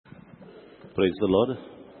Praise the Lord.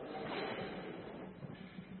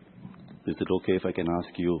 Is it okay if I can ask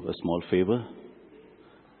you a small favor?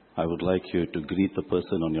 I would like you to greet the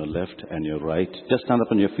person on your left and your right. Just stand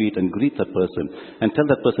up on your feet and greet that person and tell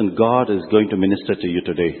that person God is going to minister to you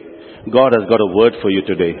today. God has got a word for you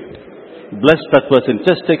today. Bless that person.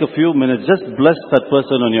 Just take a few minutes. Just bless that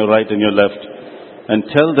person on your right and your left and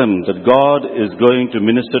tell them that God is going to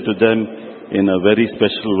minister to them in a very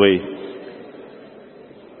special way.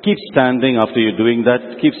 Keep standing after you're doing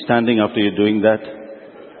that. Keep standing after you're doing that.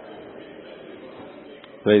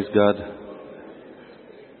 Praise God.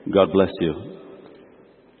 God bless you.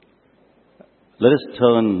 Let us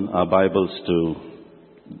turn our Bibles to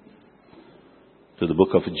the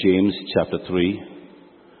book of James, chapter 3.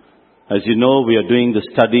 As you know, we are doing the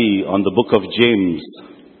study on the book of James.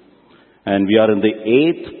 And we are in the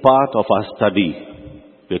 8th part of our study.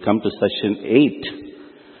 We come to session 8.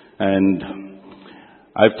 And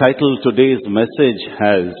I've titled today's message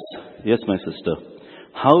as, yes my sister,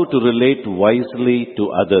 How to Relate Wisely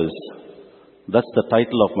to Others. That's the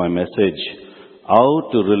title of my message, How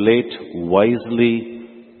to Relate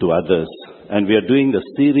Wisely to Others. And we are doing the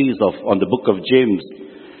series on the book of James,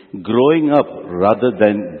 growing up rather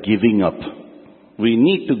than giving up. We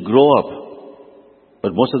need to grow up,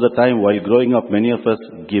 but most of the time while growing up, many of us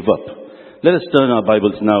give up. Let us turn our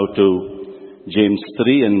Bibles now to James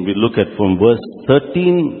 3 and we look at from verse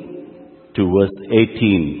 13 to verse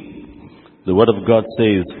 18. The Word of God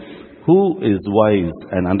says, Who is wise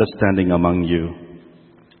and understanding among you?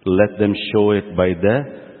 Let them show it by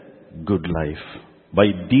their good life,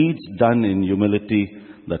 by deeds done in humility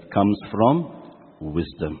that comes from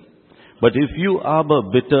wisdom. But if you harbor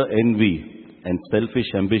bitter envy and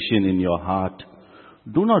selfish ambition in your heart,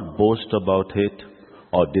 do not boast about it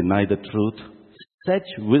or deny the truth. Such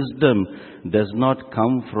wisdom does not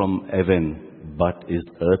come from heaven, but is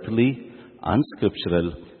earthly,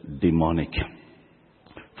 unscriptural, demonic.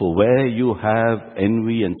 For where you have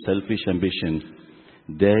envy and selfish ambition,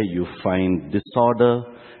 there you find disorder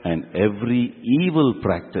and every evil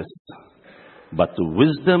practice. But the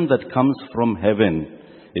wisdom that comes from heaven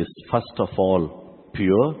is first of all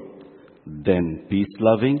pure, then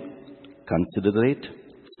peace-loving, considerate,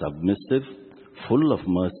 submissive, full of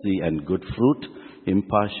mercy and good fruit,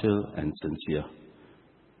 impartial and sincere.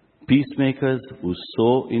 Peacemakers who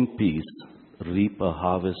sow in peace reap a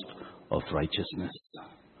harvest of righteousness.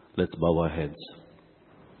 Let's bow our heads.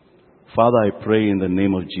 Father, I pray in the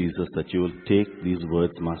name of Jesus that you will take these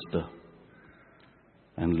words, Master,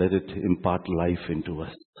 and let it impart life into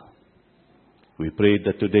us. We pray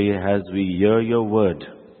that today as we hear your word,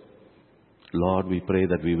 Lord, we pray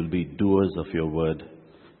that we will be doers of your word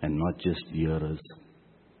and not just hearers.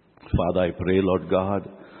 Father, I pray, Lord God,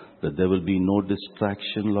 that there will be no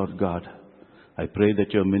distraction, Lord God. I pray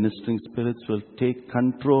that your ministering spirits will take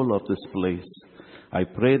control of this place. I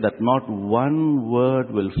pray that not one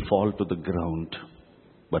word will fall to the ground,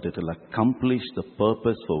 but it will accomplish the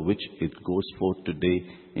purpose for which it goes forth today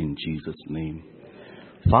in Jesus' name.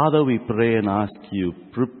 Father, we pray and ask you,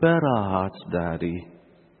 prepare our hearts, Daddy.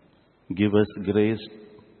 Give us grace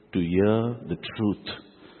to hear the truth,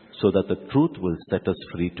 so that the truth will set us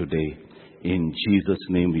free today. In Jesus'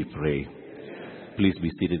 name we pray. Please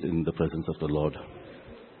be seated in the presence of the Lord.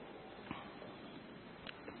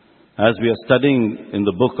 As we are studying in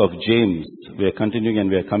the book of James, we are continuing and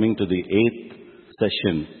we are coming to the 8th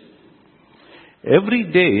session. Every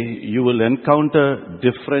day you will encounter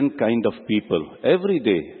different kind of people. Every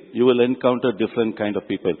day you will encounter different kind of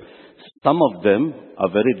people. Some of them are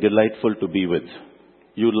very delightful to be with.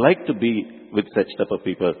 You like to be with such type of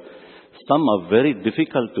people. Some are very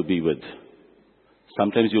difficult to be with.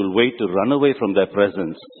 Sometimes you'll wait to run away from their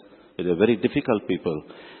presence. They are very difficult people.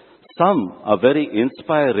 Some are very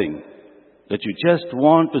inspiring, that you just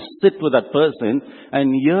want to sit with that person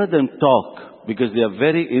and hear them talk because they are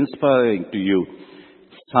very inspiring to you.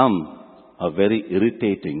 Some are very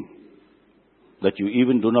irritating, that you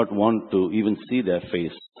even do not want to even see their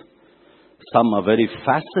face. Some are very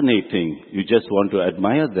fascinating. You just want to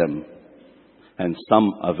admire them. And some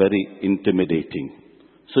are very intimidating.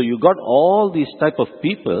 So you got all these type of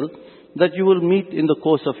people that you will meet in the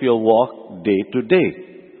course of your walk day to day.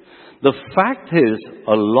 The fact is,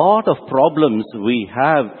 a lot of problems we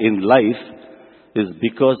have in life is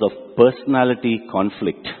because of personality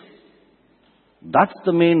conflict. That's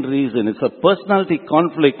the main reason. It's a personality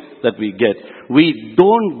conflict that we get. We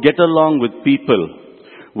don't get along with people.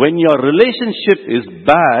 When your relationship is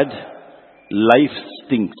bad, life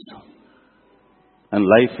stinks. And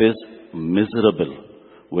life is miserable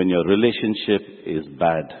when your relationship is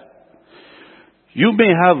bad. You may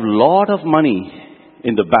have a lot of money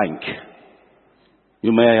in the bank,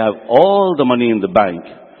 You may have all the money in the bank,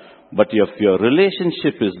 but if your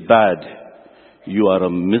relationship is bad, you are a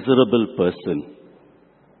miserable person.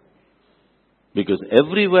 Because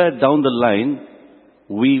everywhere down the line,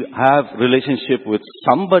 we have relationship with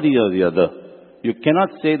somebody or the other. You cannot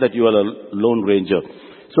say that you are a lone ranger.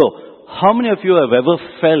 So, how many of you have ever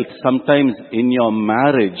felt sometimes in your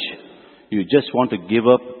marriage, you just want to give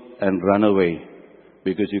up and run away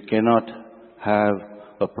because you cannot have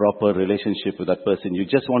a proper relationship with that person. You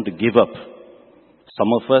just want to give up. Some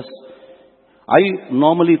of us, I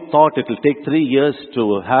normally thought it will take 3 years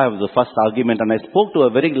to have the first argument, and I spoke to a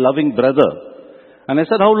very loving brother. And I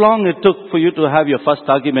said, how long it took for you to have your first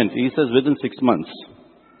argument? He says, within 6 months.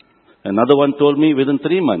 Another one told me within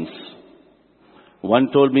 3 months.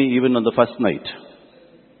 One told me even on the first night.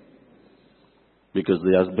 Because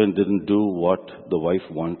the husband didn't do what the wife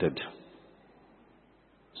wanted.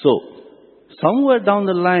 So, somewhere down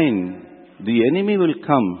the line, the enemy will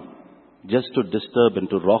come just to disturb and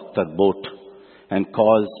to rock that boat and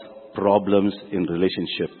cause problems in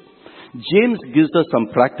relationship. James gives us some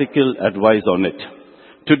practical advice on it.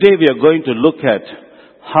 Today we are going to look at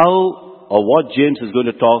how, or what James is going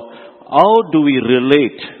to talk, how do we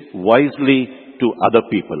relate wisely to other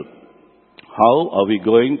people? How are we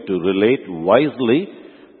going to relate wisely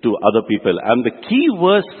to other people? And the key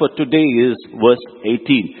verse for today is verse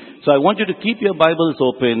 18. So I want you to keep your Bibles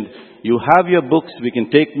open. You have your books. We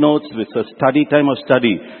can take notes. It's a study time of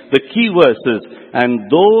study. The key verse is,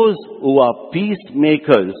 and those who are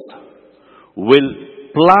peacemakers will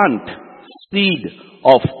plant seed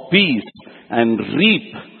of peace and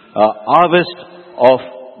reap a harvest of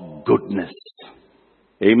goodness.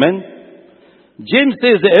 Amen. James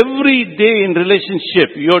says every day in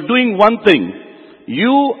relationship, you're doing one thing.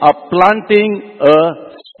 You are planting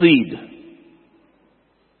a seed.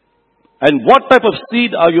 And what type of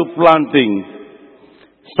seed are you planting?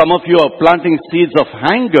 Some of you are planting seeds of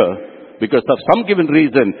anger. Because of some given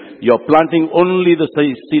reason, you're planting only the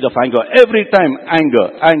seed of anger. Every time,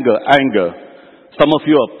 anger, anger, anger. Some of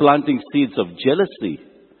you are planting seeds of jealousy.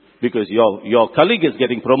 Because your colleague is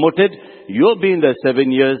getting promoted, you've been there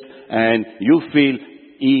 7 years, and you feel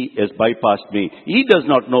he has bypassed me. He does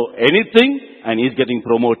not know anything, and he's getting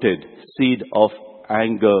promoted. Seed of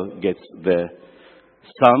anger gets there.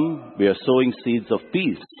 Some, we are sowing seeds of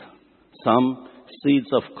peace. Some, seeds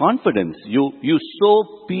of confidence. You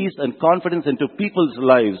sow peace and confidence into people's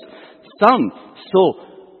lives. Some sow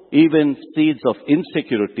even seeds of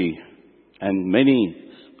insecurity. And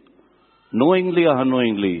many, knowingly or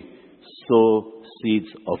unknowingly, sow seeds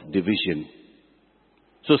of division.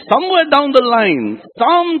 So somewhere down the line,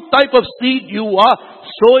 some type of seed you are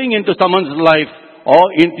sowing into someone's life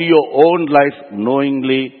or into your own life,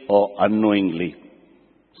 knowingly or unknowingly.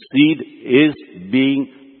 Seed is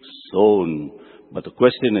being sown. But the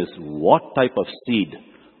question is, what type of seed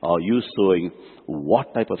are you sowing?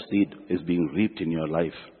 What type of seed is being reaped in your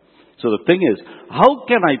life? So the thing is, how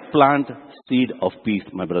can I plant seed of peace,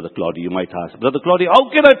 my brother Claudy? You might ask, Brother Claudy, how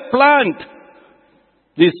can I plant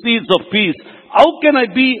these seeds of peace? How can I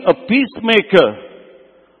be a peacemaker?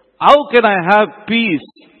 How can I have peace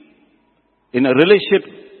in a relationship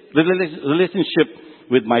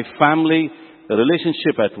with my family, a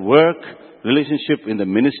relationship at work, relationship in the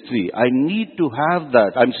ministry? I need to have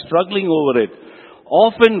that. I'm struggling over it.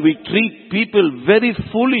 Often we treat people very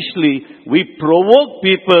foolishly. We provoke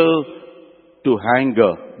people to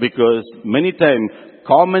anger because many times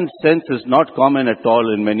common sense is not common at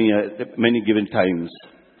all in many given times.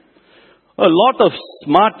 A lot of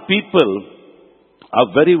smart people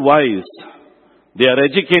are very wise. They are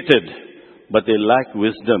educated, but they lack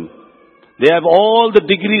wisdom. They have all the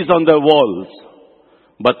degrees on their walls,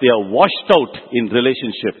 but they are washed out in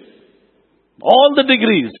relationship. All the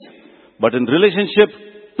degrees, but in relationship,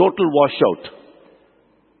 total washout.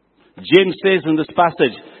 James says in this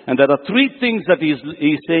passage, and there are 3 things that he's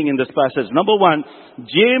saying in this passage. Number 1,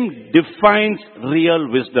 James defines real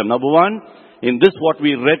wisdom. Number 1, in this what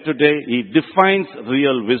we read today, he defines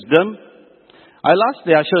real wisdom. I'll ask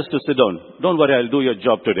the ushers to sit down. Don't worry, I'll do your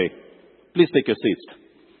job today. Please take your seats.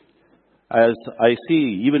 As I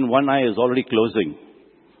see, even one eye is already closing.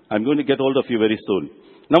 I'm going to get hold of you very soon.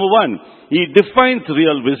 Number 1, he defines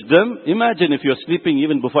real wisdom. Imagine if you're sleeping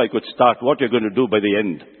even before I could start, what you're going to do by the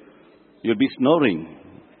end. You'll be snoring.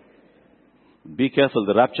 Be careful,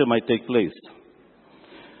 the rapture might take place.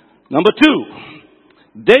 Number 2,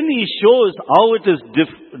 then he shows how it is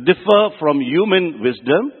differ from human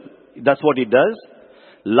wisdom. That's what he does.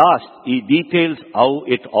 Last, he details how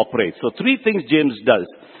it operates. So 3 things James does.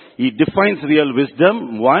 He defines real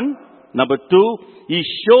wisdom, 1. Number 2, he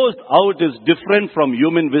shows how it is different from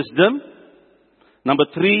human wisdom. Number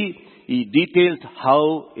 3, he details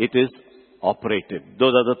how it is operated.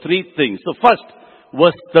 Those are the 3 things. So first,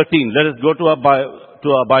 verse 13. Let us go to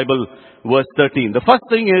our Bible, verse 13. The first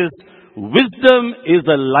thing is, wisdom is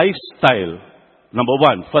a lifestyle. Number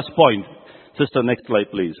 1, first point. Sister, next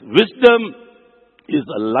slide please. Wisdom is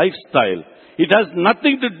a lifestyle. It has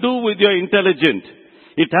nothing to do with your intelligence.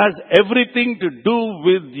 It has everything to do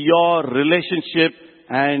with your relationship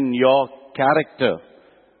and your character.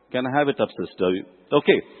 Can I have it up, sister?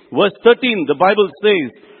 Okay. Verse 13, the Bible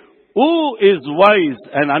says, who is wise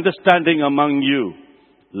and understanding among you?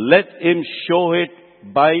 Let him show it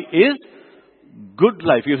by his good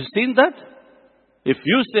life. You've seen that? If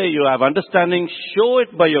you say you have understanding, show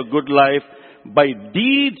it by your good life, by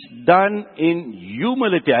deeds done in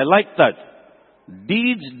humility. I like that.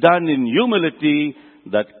 Deeds done in humility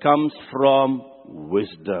that comes from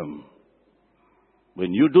wisdom.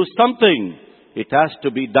 When you do something, it has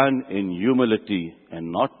to be done in humility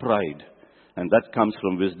and not pride. And that comes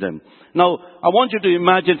from wisdom. Now, I want you to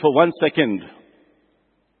imagine for 1 second,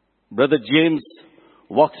 Brother James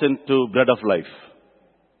walks into Bread of Life.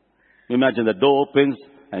 Imagine the door opens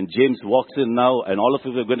and James walks in now and all of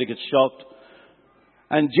you are going to get shocked.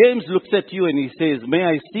 And James looks at you and he says, may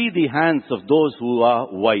I see the hands of those who are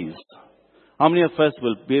wise. How many of us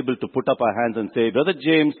will be able to put up our hands and say, Brother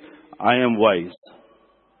James, I am wise?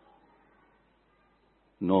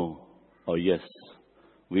 No or yes.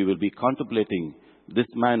 We will be contemplating, this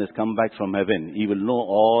man has come back from heaven. He will know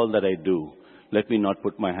all that I do. Let me not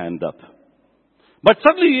put my hand up. But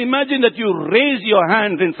suddenly imagine that you raise your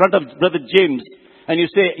hand in front of Brother James and you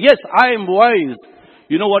say, yes, I am wise.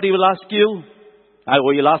 You know what he will ask you?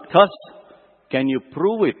 Or he'll ask us, can you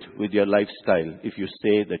prove it with your lifestyle if you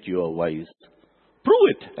say that you are wise? Prove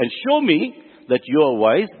it and show me that you are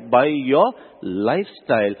wise by your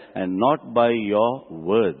lifestyle and not by your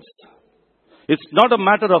words. It's not a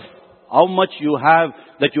matter of how much you have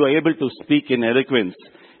that you are able to speak in eloquence.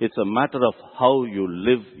 It's a matter of how you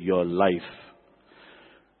live your life.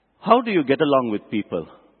 How do you get along with people?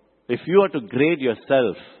 If you are to grade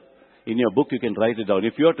yourself, in your book you can write it down.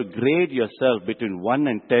 If you are to grade yourself between 1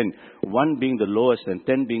 and 10, 1 being the lowest and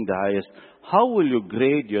 10 being the highest, how will you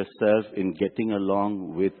grade yourself in getting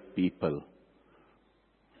along with people?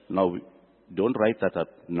 Now, don't write that up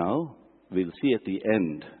now. We'll see at the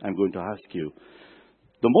end. I'm going to ask you.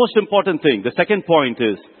 The most important thing, the second point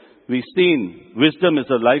is, we've seen wisdom is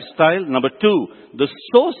a lifestyle. Number 2, the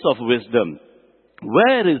source of wisdom.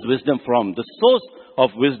 Where is wisdom from? The source of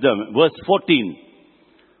wisdom. Verse 14.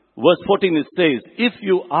 Verse 14 it says, if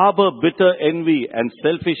you harbor bitter envy and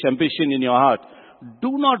selfish ambition in your heart,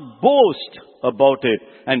 do not boast about it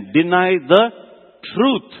and deny the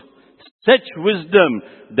truth. Such wisdom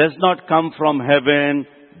does not come from heaven,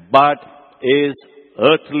 but is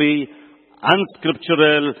earthly,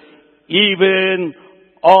 unscriptural, even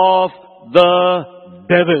of the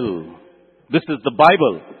devil. This is the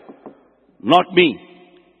Bible, not me.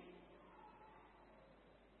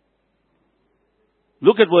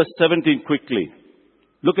 Look at verse 17 quickly.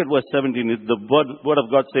 Look at verse 17. The word of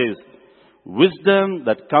God says, wisdom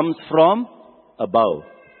that comes from above.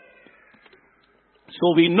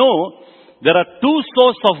 So we know there are 2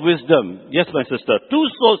 sources of wisdom. Yes, my sister. 2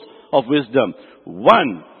 sources of wisdom.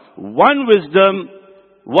 One wisdom,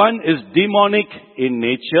 one is demonic in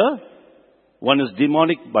nature. One is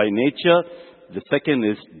demonic by nature. The second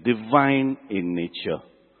is divine in nature.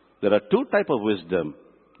 There are 2 types of wisdom.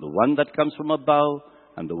 The one that comes from above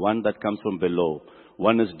and the one that comes from below.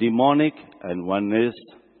 One is demonic and one is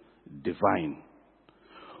divine.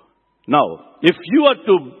 Now, if you are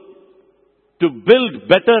to build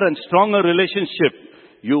better and stronger relationship,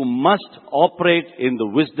 you must operate in the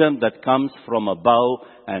wisdom that comes from above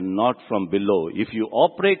and not from below. If you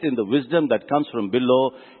operate in the wisdom that comes from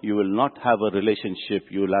below, you will not have a relationship.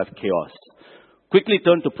 You will have chaos. Quickly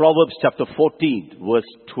turn to Proverbs chapter 14, verse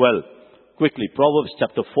 12. Quickly, Proverbs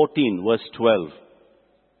chapter 14, verse 12.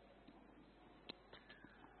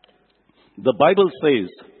 The Bible says,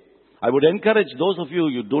 I would encourage those of you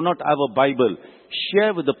who do not have a Bible,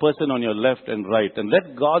 share with the person on your left and right and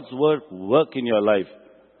let God's word work in your life.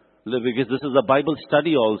 Because this is a Bible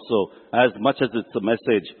study also, as much as it's a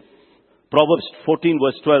message. Proverbs 14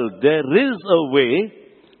 verse 12, there is a way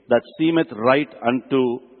that seemeth right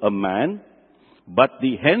unto a man, but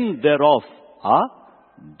the end thereof are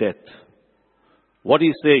death. What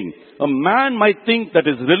he's saying, a man might think that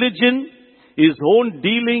his religion, his own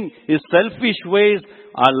dealing, his selfish ways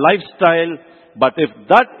are lifestyle, but if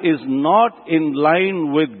that is not in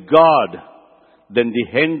line with God, then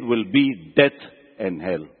the end will be death and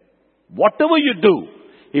hell. Whatever you do,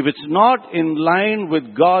 if it's not in line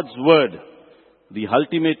with God's word, the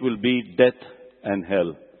ultimate will be death and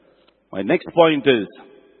hell. My next point is,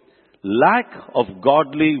 lack of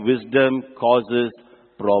godly wisdom causes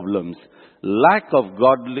problems. Lack of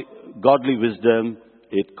godly wisdom,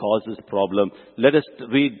 it causes problem. Let us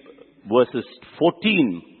read verses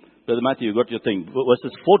 14. Brother Matthew, you got your thing.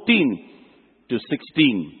 Verses 14 to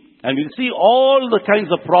 16. And we'll see all the kinds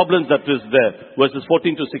of problems that is there. Verses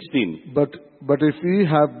 14 to 16. But if ye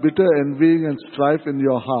have bitter envying and strife in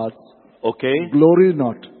your hearts, okay, glory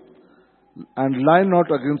not, and lie not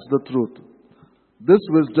against the truth. This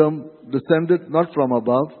wisdom descendeth not from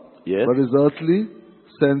above, yes, but is earthly,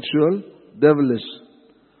 sensual, devilish.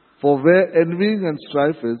 For where envying and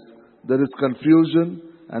strife is, there is confusion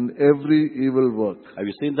and every evil work. Have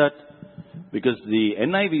you seen that? Because the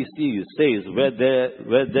NIV says, where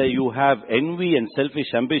there you have envy and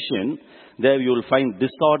selfish ambition, there you will find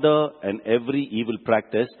disorder and every evil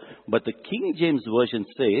practice. But the King James Version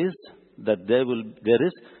says that there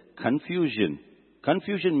is confusion.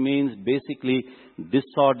 Confusion means basically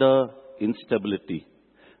disorder, instability.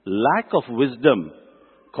 Lack of wisdom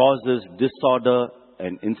causes disorder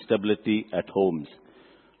and instability at homes.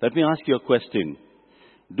 Let me ask you a question.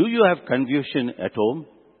 Do you have confusion at home?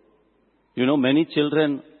 You know, many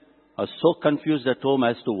children are so confused at home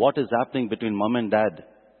as to what is happening between mom and dad.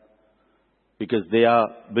 Because they are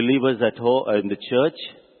believers at home, in the church,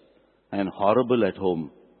 and horrible at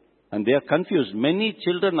home. And they are confused. Many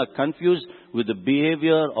children are confused with the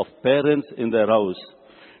behavior of parents in their house.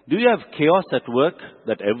 Do you have chaos at work?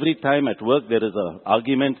 That every time at work there is an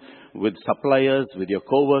argument with suppliers, with your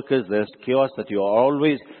co-workers, there's chaos that you are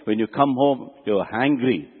always, when you come home, you're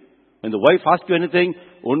angry. When the wife asks you anything,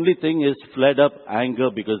 only thing is fled up anger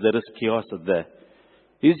because there is chaos there.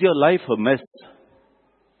 Is your life a mess?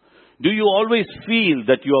 Do you always feel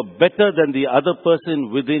that you are better than the other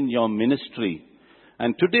person within your ministry?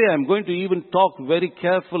 And today I'm going to even talk very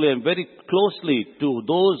carefully and very closely to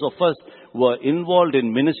those of us who are involved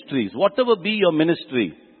in ministries. Whatever be your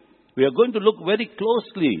ministry, we are going to look very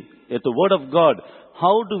closely at the Word of God.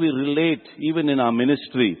 How do we relate even in our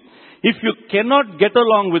ministry? If you cannot get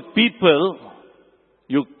along with people,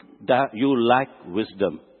 you lack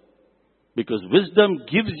wisdom. Because wisdom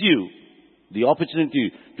gives you the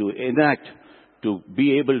opportunity to enact, to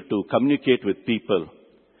be able to communicate with people.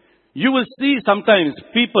 You will see sometimes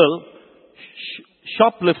people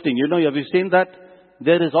shoplifting. You know, have you seen that?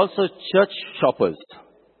 There is also church shoppers.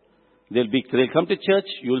 They'll come to church.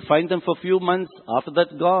 You will find them for a few months. After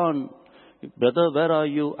that, gone. Brother, where are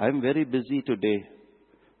you? I'm very busy today.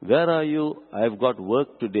 Where are you? I've got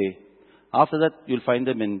work today. After that, you'll find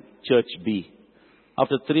them in church B.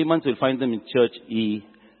 After 3 months, you'll find them in church E.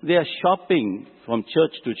 They are shopping from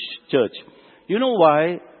church to church. You know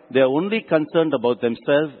why? They are only concerned about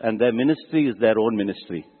themselves, and their ministry is their own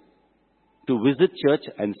ministry. To visit church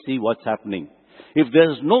and see what's happening. If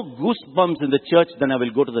there's no goosebumps in the church, then I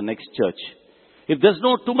will go to the next church. If there's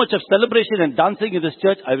no too much of celebration and dancing in this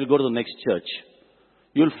church, I will go to the next church.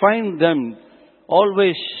 You'll find them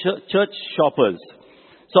always church shoppers.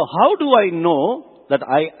 So how do I know that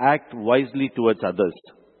I act wisely towards others?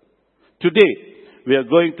 Today, we are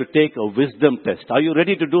going to take a wisdom test. Are you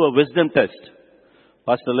ready to do a wisdom test?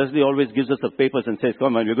 Pastor Leslie always gives us the papers and says,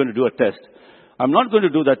 come on, we're going to do a test. I'm not going to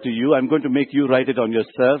do that to you. I'm going to make you write it on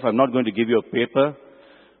yourself. I'm not going to give you a paper.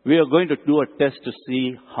 We are going to do a test to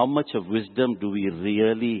see how much of wisdom do we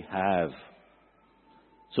really have.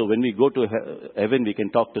 So when we go to heaven, we can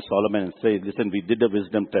talk to Solomon and say, listen, we did a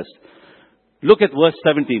wisdom test. Look at verse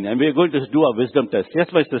 17, and we are going to do a wisdom test. Yes,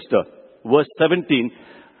 my sister. Verse 17.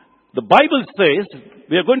 The Bible says,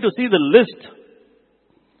 we are going to see the list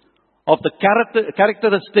of the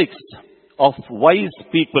characteristics of wise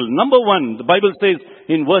people. Number one, the Bible says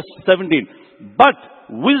in verse 17, but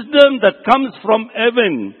wisdom that comes from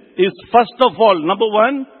heaven is first of all, number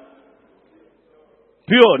one,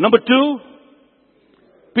 pure. Number two,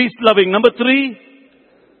 peace-loving. Number three,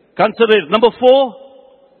 considerate. Number four,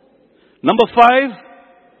 number five,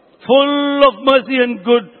 full of mercy and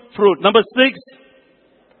good fruit. Number six,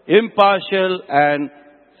 impartial and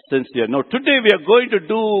sincere. Now today we are going to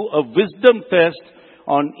do a wisdom test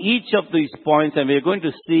on each of these points, and we are going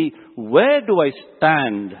to see where do I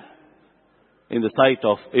stand in the sight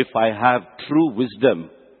of if I have true wisdom.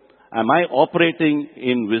 Am I operating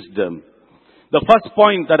in wisdom? The first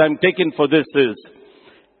point that I'm taking for this is,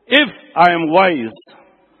 if I am wise,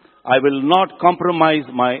 I will not compromise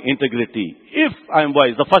my integrity. If I am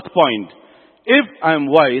wise, the first point, if I am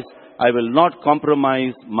wise, I will not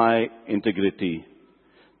compromise my integrity.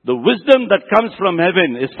 The wisdom that comes from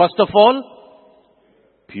heaven is first of all,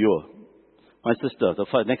 pure. My sister,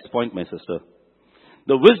 the next point, my sister.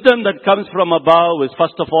 The wisdom that comes from above is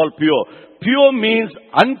first of all pure. Pure means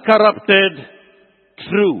uncorrupted,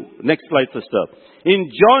 true. Next slide, sister.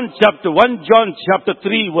 In 1 John chapter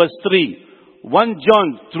 3 verse 3. 1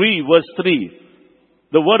 John 3 verse 3.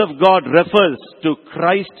 The word of God refers to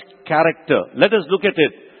Christ's character. Let us look at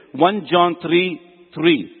it. 1 John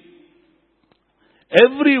 3:3.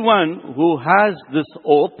 Everyone who has this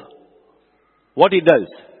hope, what he does?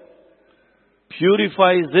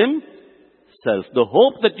 Purifies himself. The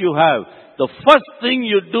hope that you have, the first thing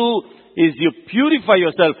you do is you purify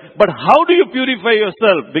yourself. But how do you purify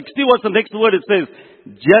yourself? Because see what's the next word it says?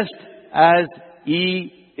 Just as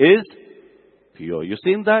he is pure. You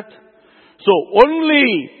seen that? So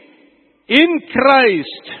only in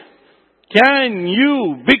Christ can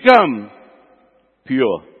you become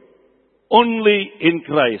pure. Only in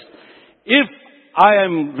Christ. If I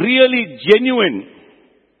am really genuine,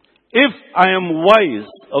 if I am wise,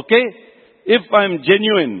 okay? If I am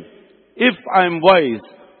genuine, if I am wise,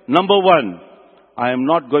 number one, I am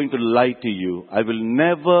not going to lie to you. I will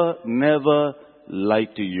never lie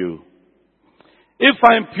to you. If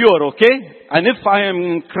I am pure, okay? And if I am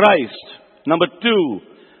in Christ, number two,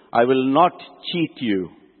 I will not cheat you.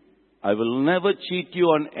 I will never cheat you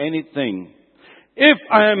on anything. If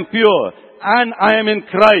I am pure and I am in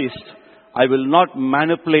Christ, I will not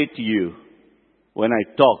manipulate you when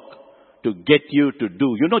I talk to get you to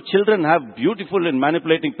do. You know, children have beautiful and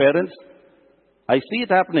manipulating parents. I see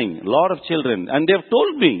it happening. A lot of children. And they have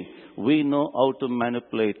told me, we know how to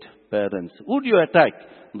manipulate parents. Who do you attack?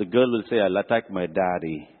 The girl will say, I'll attack my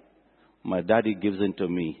daddy. My daddy gives in to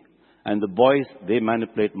me. And the boys, they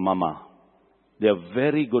manipulate mama. They are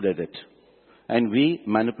very good at it. And we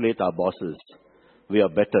manipulate our bosses. We are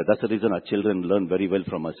better. That's the reason our children learn very well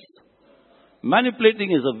from us.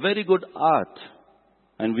 Manipulating is a very good art.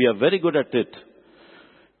 And we are very good at it.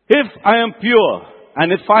 If I am pure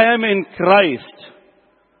and if I am in Christ,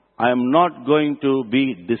 I am not going to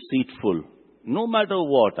be deceitful. No matter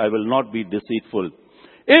what, I will not be deceitful.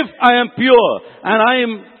 If I am pure and I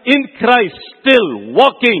am in Christ still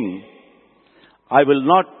walking, I will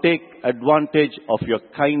not take advantage of your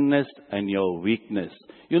kindness and your weakness.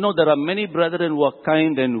 You know, there are many brethren who are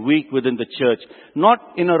kind and weak within the church. Not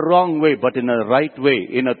in a wrong way, but in a right way,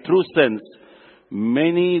 in a true sense.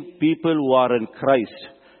 Many people who are in Christ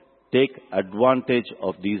take advantage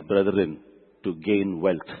of these brethren to gain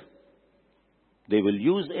wealth. They will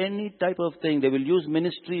use any type of thing. They will use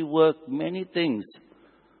ministry work, many things.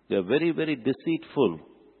 They are very, very deceitful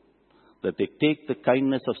that they take the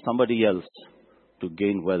kindness of somebody else to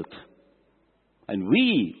gain wealth. And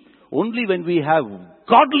we, only when we have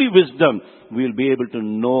godly wisdom, we will be able to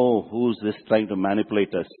know who's this trying to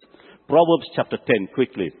manipulate us. Proverbs chapter 10,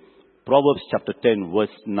 quickly. Proverbs chapter 10, verse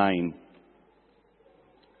 9.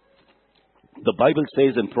 The Bible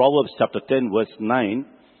says in Proverbs chapter 10, verse 9,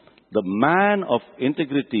 the man of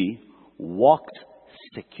integrity walks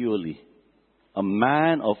securely. A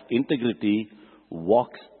man of integrity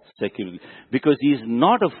walks securely. Because he is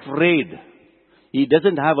not afraid. He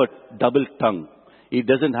doesn't have a double tongue. He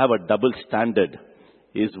doesn't have a double standard.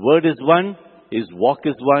 His word is one. His walk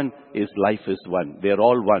is one. His life is one. They are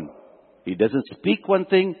all one. He doesn't speak one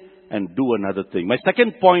thing and do another thing. My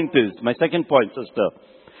second point, sister.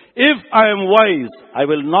 If I am wise, I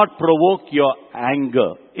will not provoke your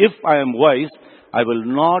anger. If I am wise, I will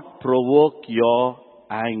not provoke your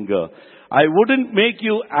anger. I wouldn't make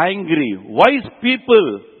you angry. Wise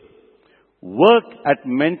people work at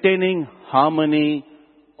maintaining harmony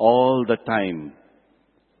all the time.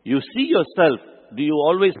 You see yourself, do you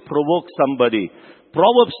always provoke somebody?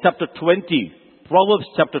 Proverbs chapter 20. Proverbs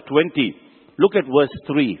chapter 20. Look at verse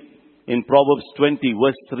 3. In Proverbs 20,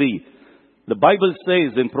 verse 3. The Bible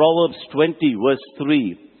says in Proverbs 20, verse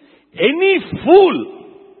 3, any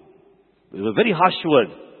fool, this is a very harsh word,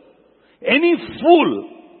 any fool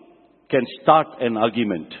can start an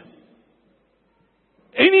argument.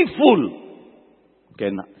 Any fool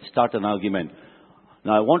can start an argument.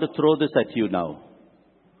 Now I want to throw this at you now.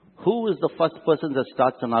 Who is the first person that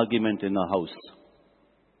starts an argument in a house?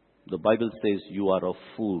 The Bible says you are a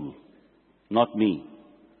fool. Not me.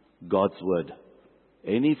 God's word.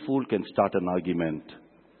 Any fool can start an argument.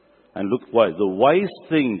 And look why. The wise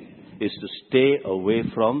thing is to stay away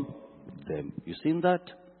from them. You seen that?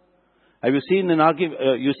 Have you seen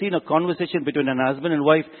a conversation between an husband and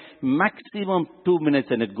wife? Maximum 2 minutes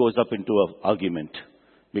and it goes up into an argument.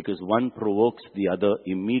 Because one provokes the other,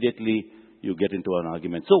 immediately you get into an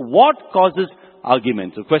argument. So what causes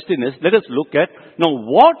argument? The question is, let us look at, now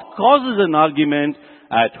what causes an argument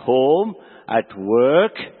at home, at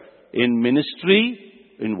work, in ministry,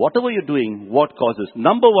 in whatever you're doing, what causes?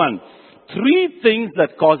 Number one, three things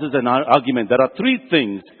that causes an argument. There are three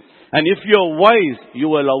things. And if you're wise, you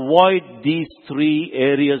will avoid these three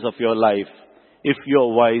areas of your life. If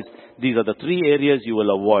you're wise, these are the three areas you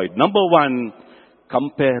will avoid. Number one,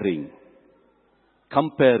 comparing.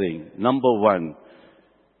 Comparing. Number one.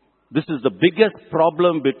 This is the biggest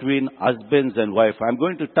problem between husbands and wife. I'm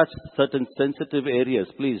going to touch certain sensitive areas.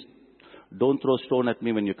 Please, don't throw stone at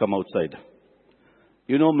me when you come outside.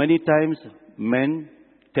 You know, many times men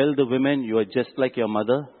tell the women, you are just like your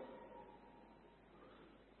mother.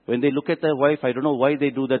 When they look at their wife, I don't know why they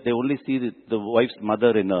do that. They only see the wife's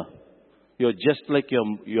mother in her. You're just like your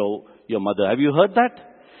mother. Have you heard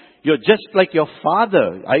that? You're just like your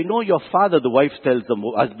father. I know your father, the wife tells the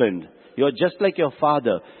husband. You're just like your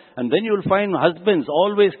father. And then you'll find husbands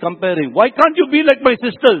always comparing. Why can't you be like my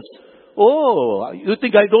sisters? Oh, you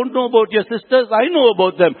think I don't know about your sisters? I know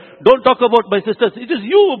about them. Don't talk about my sisters. It is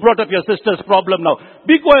you who brought up your sister's problem now.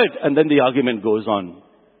 Be quiet. And then the argument goes on.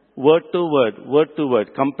 Word to word, word to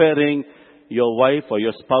word. Comparing your wife or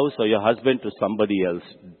your spouse or your husband to somebody else.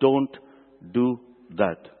 Don't do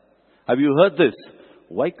that. Have you heard this?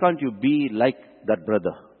 Why can't you be like that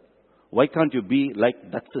brother? Why can't you be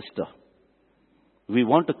like that sister? We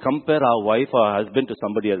want to compare our wife or our husband to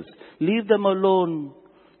somebody else. Leave them alone.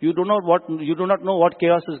 You do not know what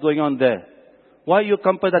chaos is going on there. Why you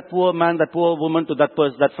compare that poor man, that poor woman to that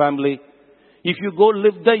person, that family? If you go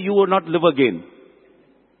live there, you will not live again.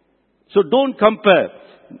 So don't compare.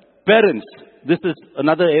 Parents, this is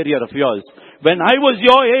another area of yours. When I was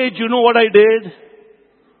your age, you know what I did?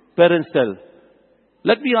 Parents tell.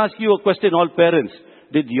 Let me ask you a question, all parents.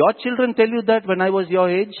 Did your children tell you that when I was your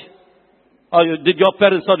age? Or did your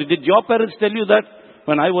parents tell you that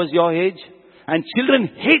when I was your age? And children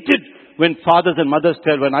hated when fathers and mothers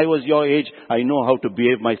tell, when I was your age, I know how to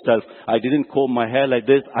behave myself. I didn't comb my hair like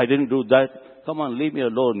this. I didn't do that. Come on, leave me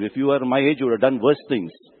alone. If you were my age, you would have done worse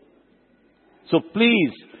things. So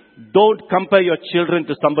please, don't compare your children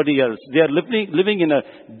to somebody else. They are living in a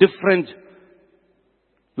different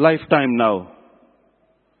lifetime now.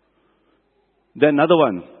 Then another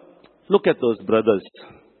one. Look at those brothers.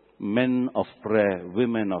 Men of prayer,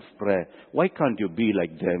 women of prayer. Why can't you be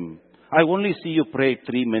like them? I only see you pray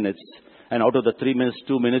 3 minutes. And out of the 3 minutes,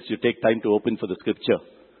 2 minutes, you take time to open for the scripture.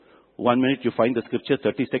 1 minute you find the scripture,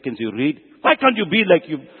 30 seconds you read. Why can't you be like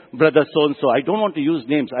you, brother so-and-so? I don't want to use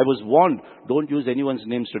names. I was warned, don't use anyone's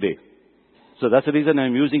names today. So that's the reason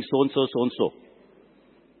I'm using so-and-so, so-and-so.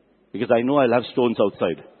 Because I know I'll have stones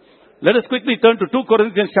outside. Let us quickly turn to 2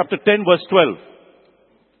 Corinthians chapter 10, verse 12.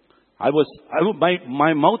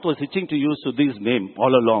 My mouth was itching to use Sudhi's name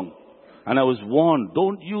all along. And I was warned,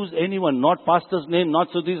 don't use anyone, not pastor's name, not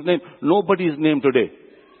Sudhi's name, nobody's name today.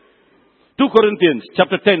 2 Corinthians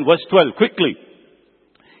chapter 10, verse 12, quickly.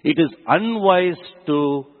 It is unwise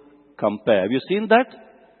to compare. Have you seen that?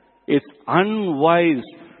 It's unwise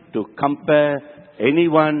to compare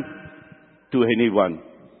anyone to anyone.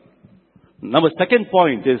 Now, the second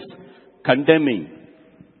point is condemning.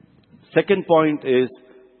 Second point is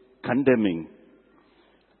condemning.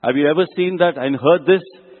 Have you ever seen that and heard this?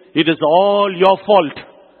 It is all your fault.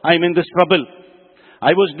 I'm in this trouble.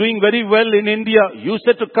 I was doing very well in India. You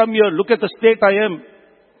said to come here. Look at the state I am.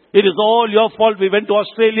 It is all your fault. We went to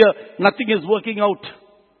Australia. Nothing is working out.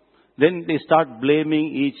 Then they start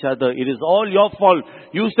blaming each other. It is all your fault.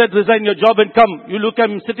 You said resign your job and come. You look,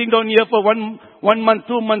 I'm sitting down here for one month,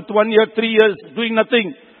 2 months, 1 year, 3 years, doing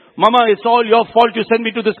nothing. Mama, it's all your fault. You sent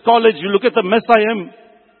me to this college. You look at the mess I am.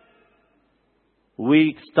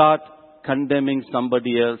 We start condemning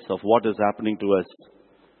somebody else of what is happening to us.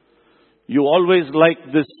 You always like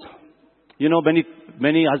this. You know,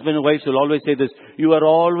 many husband and wives will always say this. You are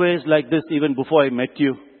always like this even before I met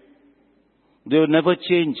you. They were never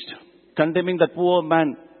changed. Condemning that poor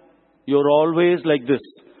man. You're always like this.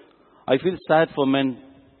 I feel sad for men,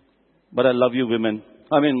 but I love you women.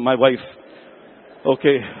 I mean, my wife.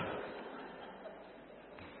 Okay.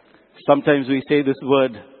 Sometimes we say this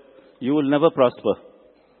word, you will never prosper.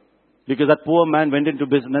 Because that poor man went into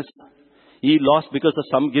business. He lost because of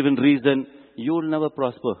some given reason. You will never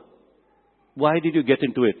prosper. Why did you get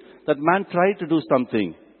into it? That man tried to do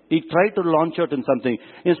something. He tried to launch out in something.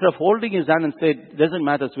 Instead of holding his hand and said, doesn't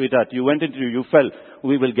matter, sweetheart. You went into it, you fell.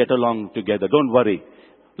 We will get along together. Don't worry.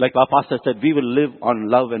 Like our pastor said, we will live on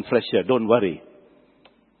love and fresh air. Don't worry.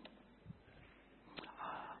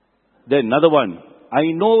 Then another one.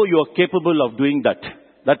 I know you are capable of doing that.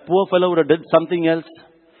 That poor fellow would have did something else.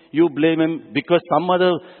 You blame him because someone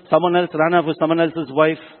else ran off with someone else's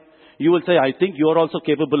wife. You will say, I think you are also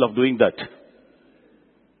capable of doing that.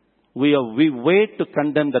 We wait to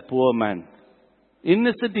condemn that poor man.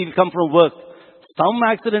 Innocent, he'll come from work. Some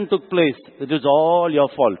accident took place. It is all your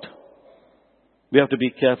fault. We have to be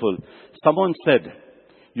careful. Someone said,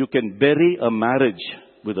 you can bury a marriage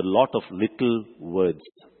with a lot of little words.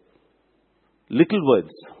 Little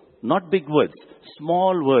words, not big words,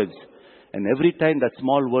 small words. And every time that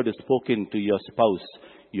small word is spoken to your spouse,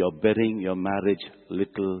 you're burying your marriage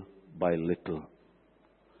little by little.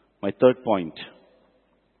 My third point,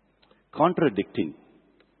 contradicting.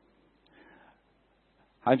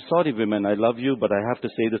 I'm sorry, women, I love you, but I have to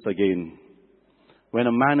say this again. When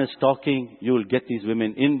a man is talking, you will get these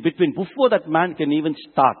women in between. Before that man can even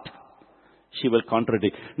start, she will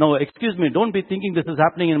contradict. Now, excuse me, don't be thinking this is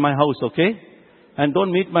happening in my house, okay? And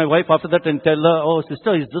don't meet my wife after that and tell her, oh,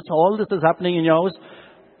 sister, is this all this is happening in your house?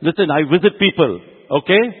 Listen, I visit people,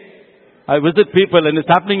 okay? I visit people and it's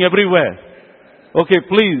happening everywhere. Okay,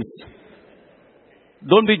 please.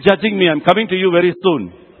 Don't be judging me. I'm coming to you very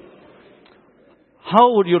soon.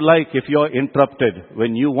 How would you like if you're interrupted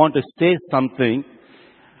when you want to say something?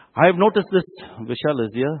 I have noticed this. Vishal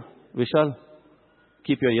is here. Vishal,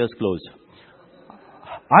 keep your ears closed.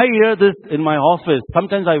 I hear this in my office.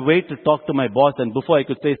 Sometimes I wait to talk to my boss, and before I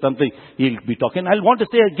could say something, he'll be talking. I'll want to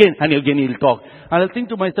say again, and again he'll talk. And I'll think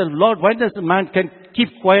to myself, Lord, why does the man can keep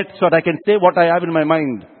quiet so that I can say what I have in my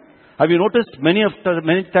mind? Have you noticed many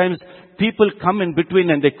times people come in between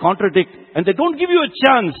and they contradict, and they don't give you a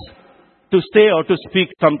chance to say or to speak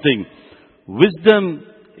something. Wisdom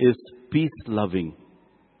is peace-loving.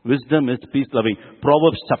 Wisdom is peace-loving.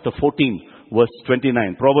 Proverbs chapter 14, verse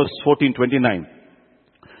 29. Proverbs 14:29.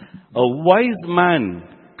 A wise man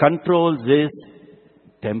controls his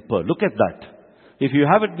temper. Look at that. If you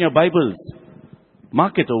have it in your Bibles,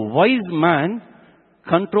 mark it. A wise man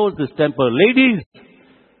controls his temper. Ladies,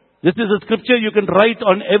 this is a scripture you can write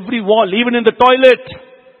on every wall, even in the toilet.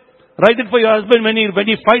 Write it for your husband when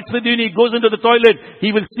he fights with you and he goes into the toilet.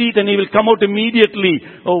 He will see it and he will come out immediately.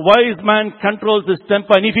 A wise man controls his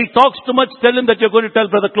temper. And if he talks too much, tell him that you're going to tell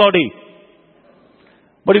Brother Claudy.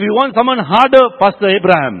 But if you want someone harder, Pastor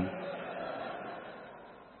Abraham.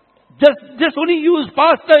 Just only use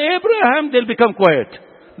Pastor Abraham, they'll become quiet.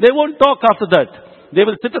 They won't talk after that. They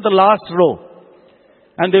will sit at the last row.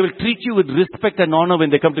 And they will treat you with respect and honor when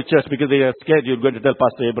they come to church because they are scared you're going to tell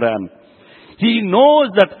Pastor Abraham. He knows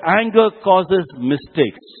that anger causes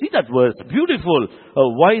mistakes. See that verse? Beautiful. A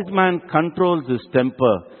wise man controls his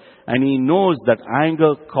temper. And he knows that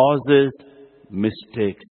anger causes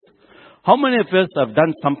mistakes. How many of us have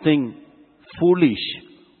done something foolish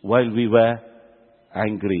while we were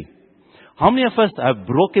angry? How many of us have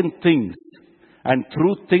broken things and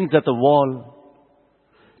threw things at the wall?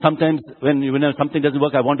 Sometimes when something doesn't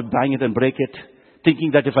work, I want to bang it and break it,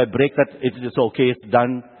 thinking that if I break that, it's okay, it's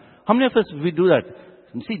done. How many of us we do that?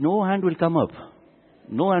 You see, no hand will come up.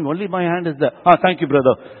 No hand, only my hand is there. Thank you,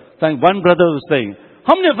 brother. One brother was saying,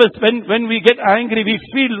 how many of us, when we get angry, we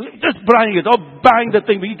feel just bang it or bang the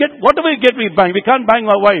thing. We get whatever we get, we bang. We can't bang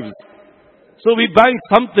our wives. So we bang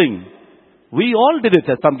something. We all did it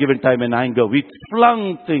at some given time in anger. We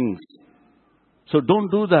flung things. So don't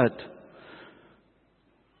do that.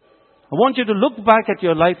 I want you to look back at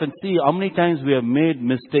your life and see how many times we have made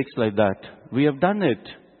mistakes like that. We have done it.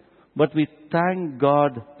 But we thank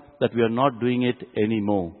God that we are not doing it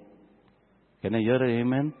anymore. Can I hear an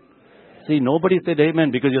amen? See, nobody said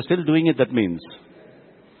amen because you're still doing it, that means.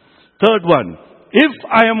 Third one. If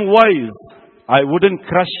I am wise, I wouldn't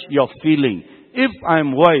crush your feeling. If I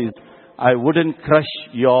am wise, I wouldn't crush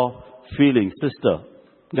your feelings. Sister,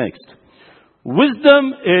 next.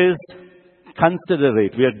 Wisdom is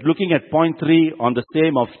considerate. We are looking at point 3 on the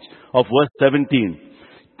same of verse 17.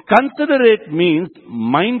 Considerate means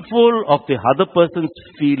mindful of the other person's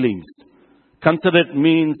feelings. Considerate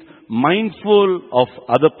means mindful of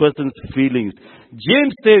other person's feelings.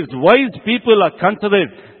 James says wise people are considerate.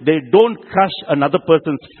 They don't crush another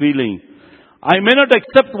person's feeling. I may not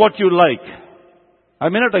accept what you like. I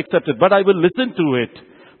may not accept it, but I will listen to it.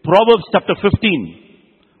 Proverbs chapter 15.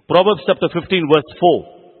 Proverbs chapter 15 verse 4.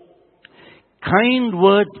 Kind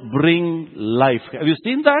words bring life. Have you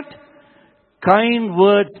seen that? Kind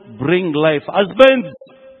words bring life. Husbands,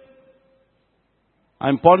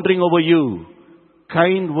 I'm pondering over you.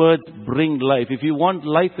 Kind words bring life. If you want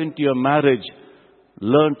life into your marriage,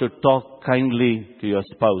 learn to talk kindly to your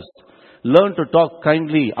spouse. Learn to talk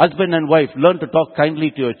kindly. Husband and wife, learn to talk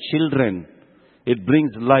kindly to your children. It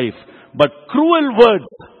brings life. But cruel words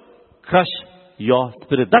crush your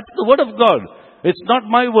spirit. That's the word of God. It's not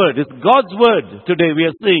my word. It's God's word today we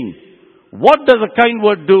are seeing. What does a kind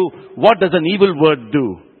word do? What does an evil word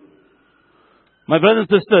do? My brothers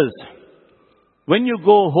and sisters, when you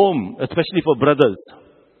go home, especially for brothers,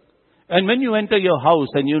 And when you enter your house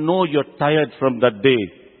and you know you're tired from that day,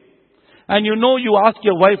 and you know you ask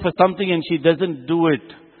your wife for something and she doesn't do it,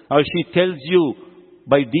 or she tells you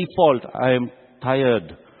by default, I am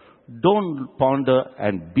tired. Don't ponder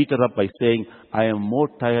and beat her up by saying, I am more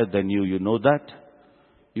tired than you. You know that?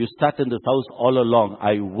 You sat in this house all along.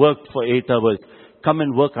 I worked for 8 hours. Come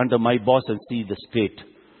and work under my boss and see the state.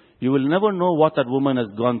 You will never know what that woman has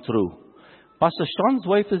gone through. Pastor Sean's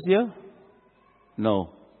wife is here?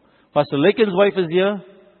 No. Pastor Lakin's wife is here?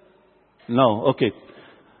 No. Okay.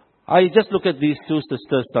 I just look at these two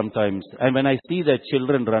sisters sometimes, and when I see their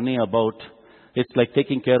children running about, it's like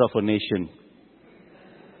taking care of a nation.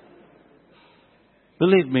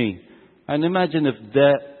 Believe me. And imagine if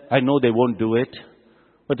I know they won't do it,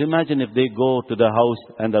 but imagine if they go to the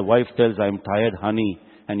house and the wife tells, I'm tired, honey,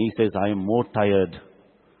 and he says, I am more tired.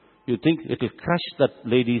 You think it will crush that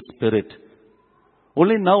lady's spirit.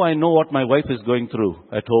 Only now I know what my wife is going through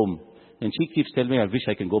at home. And she keeps telling me, I wish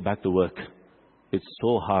I can go back to work. It's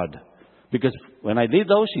so hard. Because when I leave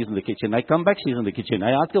the house, she's in the kitchen. I come back, she's in the kitchen.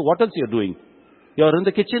 I ask her, what else you're doing? You're in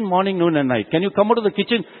the kitchen morning, noon and night. Can you come out of the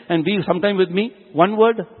kitchen and be sometime with me? One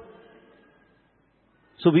word.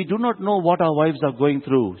 So we do not know what our wives are going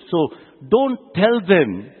through. So don't tell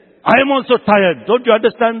them, I am also tired. Don't you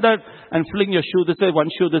understand that? And fling your shoe this way, one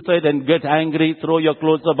shoe this side, and get angry, throw your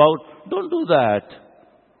clothes about. Don't do that.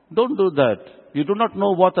 Don't do that. You do not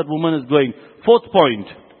know what that woman is going. 4th point.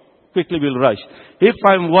 Quickly we'll rush. If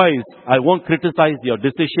I'm wise, I won't criticize your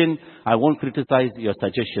decision. I won't criticize your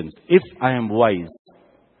suggestions. If I am wise.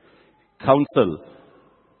 Counsel.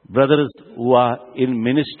 Brothers who are in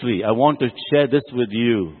ministry, I want to share this with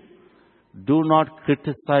you. Do not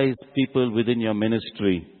criticize people within your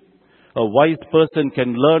ministry. A wise person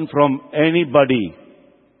can learn from anybody.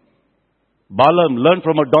 Balaam learned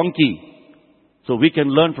from a donkey. So we can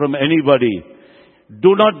learn from anybody.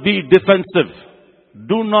 Do not be defensive.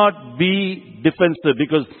 Do not be defensive,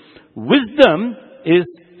 because wisdom is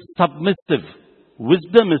submissive.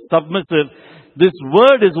 Wisdom is submissive. This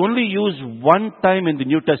word is only used one time in the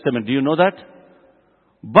New Testament. Do you know that?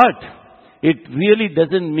 But it really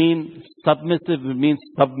doesn't mean submissive. It means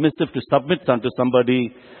submissive to submit unto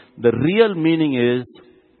somebody. The real meaning is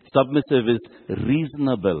submissive is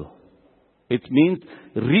reasonable. It means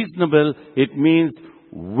reasonable. It means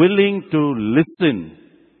willing to listen.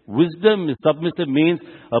 Wisdom is submissive means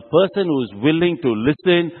a person who is willing to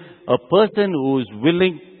listen, a person who is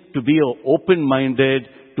willing to be open-minded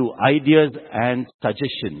to ideas and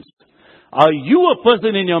suggestions. Are you a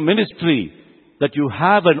person in your ministry that you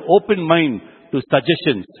have an open mind to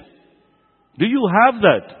suggestions? Do you have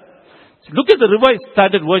that? Look at the Revised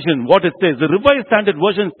Standard Version, what it says. The Revised Standard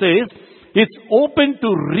Version says, it's open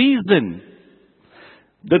to reason.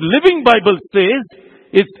 The Living Bible says,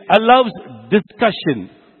 it allows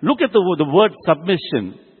discussion. Look at the word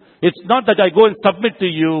submission. It's not that I go and submit to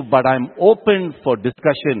you, but I'm open for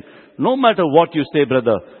discussion. No matter what you say,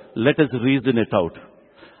 brother, let us reason it out.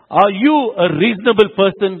 Are you a reasonable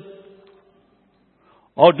person?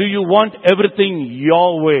 Or do you want everything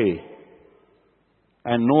your way?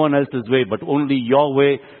 And no one else's way, but only your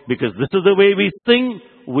way, because this is the way we sing,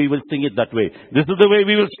 we will sing it that way. This is the way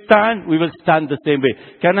we will stand the same way.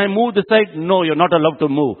 Can I move this side? No, you're not allowed to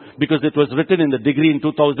move, because it was written in the degree in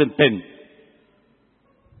 2010.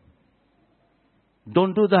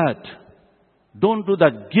 Don't do that. Don't do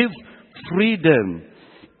that. Give freedom.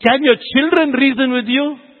 Can your children reason with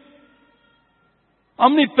you? How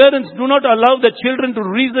many parents do not allow their children to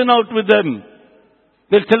reason out with them?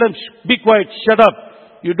 They'll tell them, be quiet, shut up.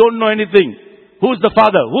 You don't know anything. Who's the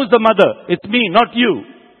father? Who's the mother? It's me, not you.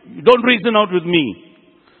 You don't reason out with me.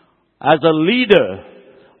 As a leader,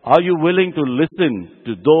 are you willing to listen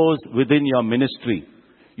to those within your ministry?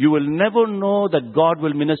 You will never know that God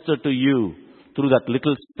will minister to you through that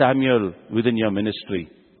little Samuel within your ministry.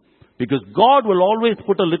 Because God will always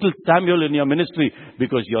put a little Samuel in your ministry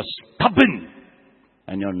because you're stubborn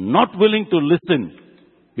and you're not willing to listen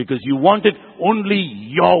because you want it only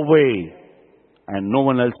your way and no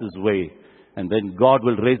one else's way. And then God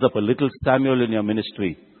will raise up a little Samuel in your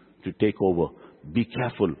ministry to take over. Be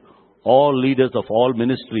careful. All leaders of all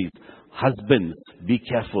ministries, husbands, be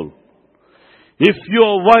careful. If you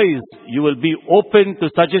are wise, you will be open to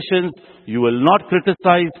suggestions. You will not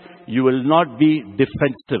criticize. You will not be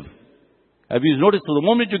defensive. Have you noticed, the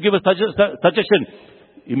moment you give a suggestion,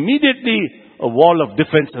 immediately a wall of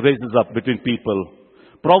defense raises up between people.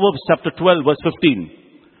 Proverbs chapter 12, verse 15.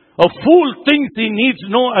 A fool thinks he needs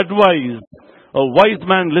no advice. A wise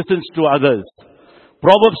man listens to others.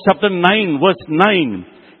 Proverbs chapter 9, verse 9.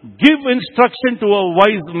 Give instruction to a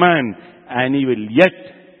wise man, and he will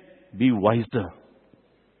yet be wiser.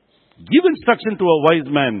 Give instruction to a wise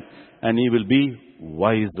man, and he will be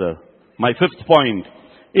wiser. My fifth point.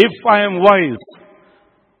 If I am wise,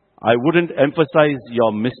 I wouldn't emphasize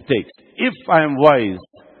your mistakes. If I am wise,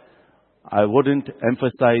 I wouldn't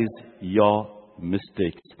emphasize your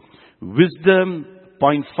mistakes. Wisdom,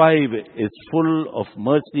 point 5, is full of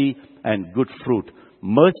mercy and good fruit.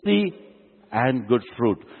 Mercy and good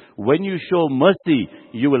fruit. When you show mercy,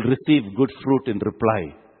 you will receive good fruit in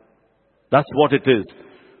reply. That's what it is.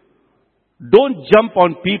 Don't jump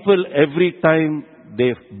on people every time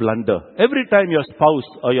they blunder. Every time your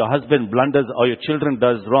spouse or your husband blunders or your children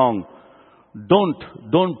does wrong,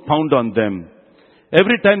 don't pound on them.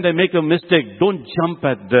 Every time they make a mistake, don't jump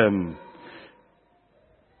at them.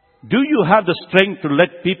 Do you have the strength to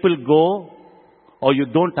let people go, or you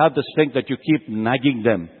don't have the strength that you keep nagging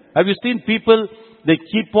them? Have you seen people, they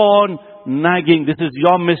keep on nagging, this is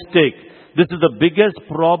your mistake. This is the biggest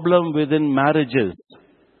problem within marriages.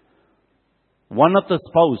 One of the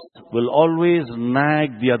spouse will always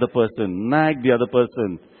nag the other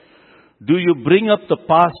person. Do you bring up the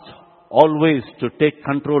past always to take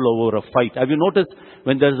control over a fight? Have you noticed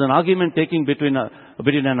when there's an argument taking between an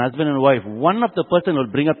husband and wife, one of the person will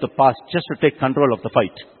bring up the past just to take control of the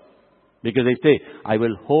fight. Because they say, I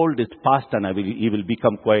will hold his past and he will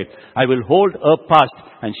become quiet. I will hold her past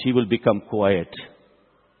and she will become quiet.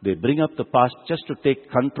 They bring up the past just to take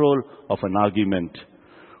control of an argument.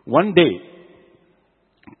 One day,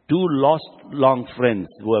 two long friends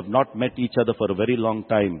who have not met each other for a very long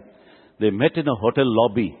time, they met in a hotel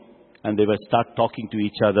lobby and they were start talking to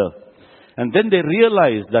each other. And then they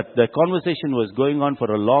realized that their conversation was going on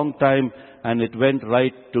for a long time and it went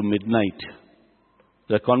right to midnight.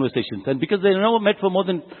 Their conversations. And because they never met for more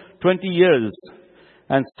than 20 years.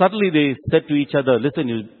 And suddenly they said to each other,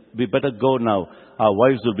 listen, we better go now. Our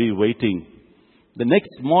wives will be waiting. The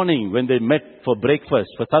next morning when they met for breakfast,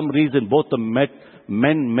 for some reason both the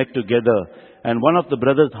men met together. And one of the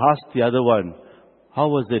brothers asked the other one, how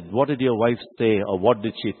was it? What did your wife say? Or what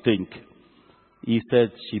did she think? He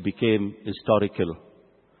said she became historical.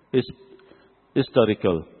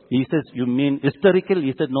 Historical. He says, you mean hysterical?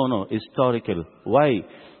 He said, no, historical. Why?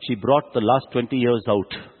 She brought the last 20 years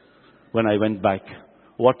out when I went back.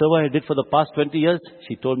 Whatever I did for the past 20 years,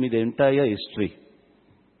 she told me the entire history.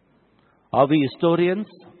 Are we historians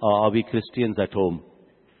or are we Christians at home?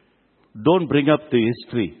 Don't bring up the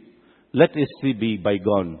history. Let history be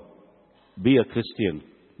bygone. Be a Christian.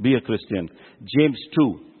 Be a Christian. James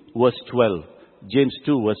 2, verse 12. James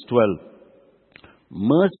 2, verse 12.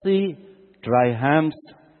 Mercy triumphs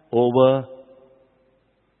over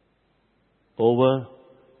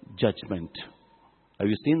judgment. Have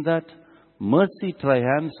you seen that? Mercy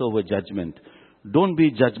triumphs over judgment. Don't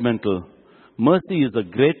be judgmental. Mercy is a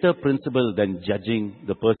greater principle than judging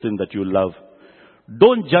the person that you love.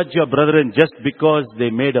 Don't judge your brethren just because they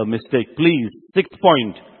made a mistake. Please, 6th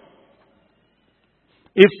point.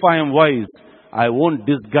 If I am wise, I won't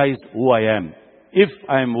disguise who I am. If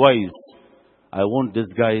I am wise, I won't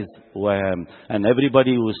disguise who I am. And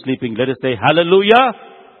everybody who is sleeping, let us say hallelujah.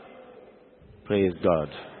 Praise God.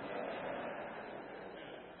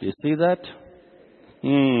 Do you see that?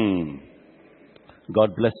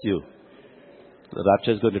 God bless you. The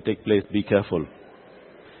rapture is going to take place. Be careful.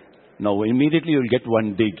 Now immediately you'll get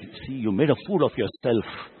one dig. See, you made a fool of yourself.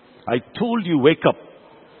 I told you, wake up.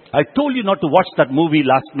 I told you not to watch that movie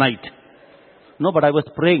last night. No, but I was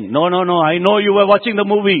praying. No. I know you were watching the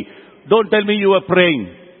movie. Don't tell me you were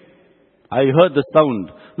praying. I heard the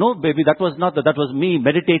sound. No, baby, that was not that. That was me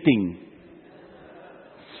meditating.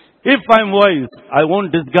 If I'm wise, I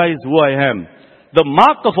won't disguise who I am. The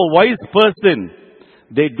mark of a wise person,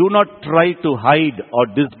 they do not try to hide or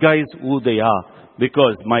disguise who they are.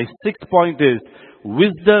 Because my 6th point is,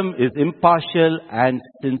 wisdom is impartial and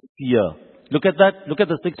sincere. Look at that. Look at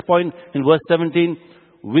the 6th point in verse 17.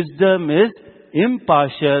 Wisdom is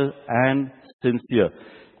impartial and sincere.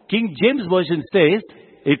 King James Version says,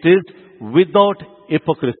 it is without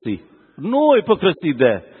hypocrisy. No hypocrisy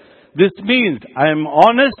there. This means I am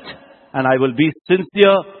honest and I will be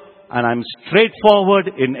sincere and I'm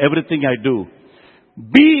straightforward in everything I do.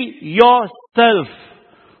 Be yourself.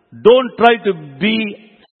 Don't try to be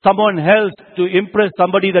someone else to impress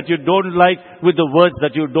somebody that you don't like with the words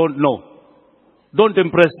that you don't know. Don't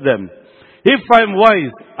impress them. If I am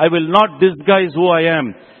wise, I will not disguise who I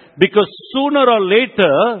am. Because sooner or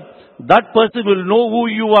later, that person will know who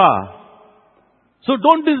you are. So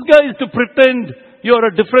don't disguise to pretend you're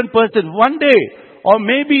a different person. One day, or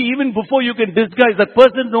maybe even before you can disguise, that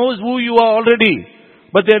person knows who you are already.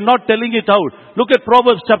 But they're not telling it out. Look at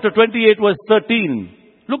Proverbs chapter 28 verse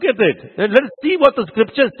 13. Look at it. Let's see what the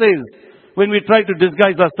scripture says. when we try to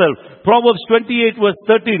disguise ourselves. Proverbs 28 verse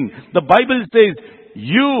 13. The Bible says,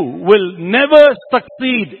 you will never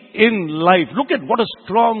succeed in life. Look at what a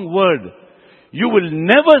strong word. You will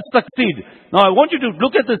never succeed. Now I want you to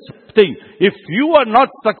look at this thing. If you are not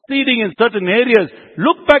succeeding in certain areas,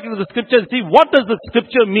 look back into the scripture and see what does the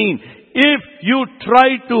scripture mean. If you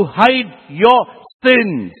try to hide your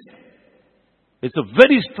sins. It's a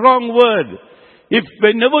very strong word. If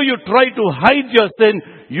whenever you try to hide your sin,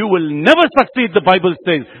 you will never succeed, the Bible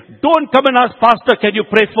says. Don't come and ask, Pastor, can you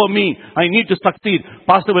pray for me? I need to succeed.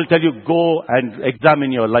 Pastor will tell you, go and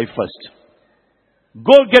examine your life first.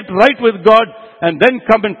 Go get right with God and then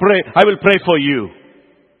come and pray. I will pray for you.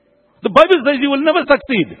 The Bible says you will never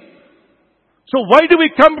succeed. So why do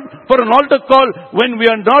we come for an altar call when we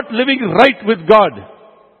are not living right with God?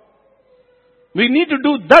 We need to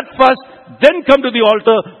do that first, then come to the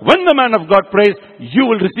altar. When the man of God prays, you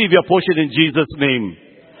will receive your portion in Jesus' name.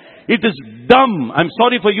 It is dumb. I'm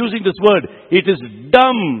sorry for using this word. It is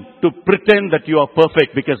dumb to pretend that you are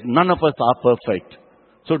perfect, because none of us are perfect.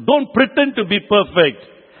 So don't pretend to be perfect.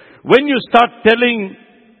 When you start telling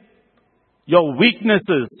your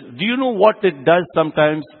weaknesses, do you know what it does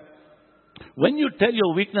sometimes? When you tell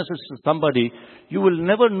your weaknesses to somebody, you will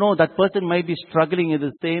never know that person might be struggling in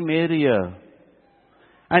the same area.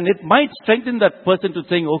 And it might strengthen that person to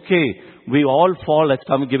think, okay, we all fall at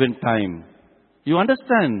some given time. You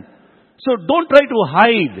understand? So don't try to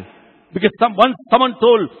hide. Because once someone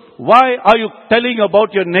told, why are you telling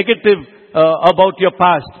about your negative, about your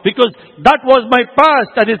past? Because that was my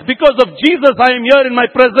past, and it's because of Jesus I am here in my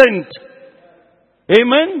present.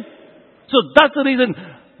 Amen? So that's the reason.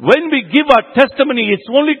 When we give our testimony, it's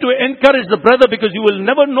only to encourage the brother, because you will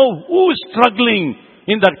never know who is struggling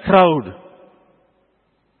in that crowd.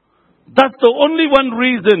 That's the only one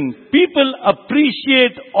reason. People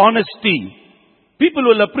appreciate honesty. People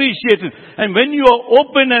will appreciate it. And when you are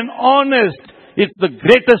open and honest, it's the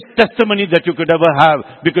greatest testimony that you could ever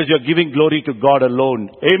have, because you're giving glory to God alone.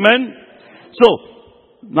 Amen? So,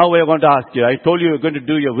 now we're going to ask you. I told you you're going to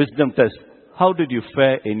do your wisdom test. How did you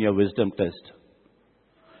fare in your wisdom test?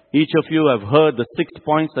 Each of you have heard the 6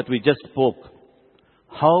 points that we just spoke.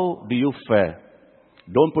 How do you fare?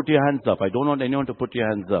 Don't put your hands up. I don't want anyone to put your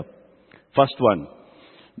hands up. First one.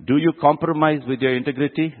 Do you compromise with your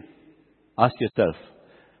integrity? Ask yourself.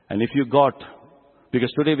 And if you got,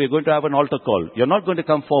 because today we're going to have an altar call. You're not going to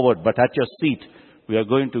come forward, but at your seat, we are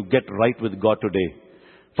going to get right with God today.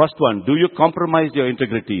 First one, do you compromise your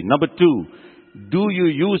integrity? Number two, do you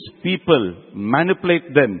use people,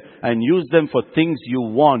 manipulate them, and use them for things you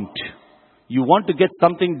want? You want to get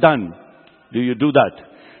something done. Do you do that?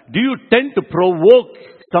 Do you tend to provoke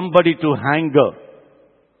somebody to anger?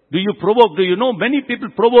 Do you provoke? Do you know many people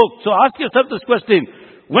provoke? So ask yourself this question.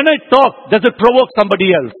 When I talk, does it provoke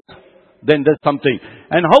somebody else? Then there's something.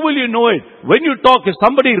 And how will you know it? When you talk, if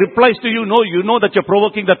somebody replies to you, no, you know that you're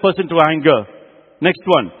provoking that person to anger. Next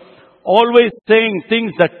one. Always saying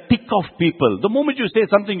things that tick off people. The moment you say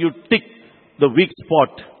something, you tick the weak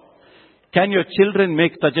spot. Can your children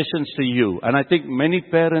make suggestions to you? And I think many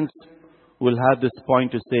parents will have this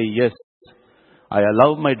point to say, yes, I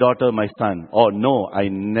allow my daughter, my son. Or no, I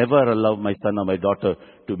never allow my son or my daughter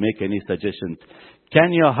to make any suggestions.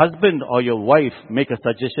 Can your husband or your wife make a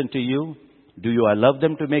suggestion to you? Do you allow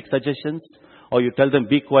them to make suggestions? Or you tell them,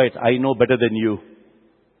 be quiet, I know better than you?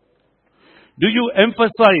 Do you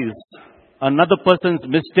emphasize another person's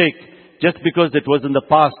mistake just because it was in the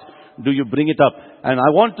past? Do you bring it up? And I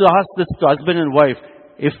want to ask this to husband and wife.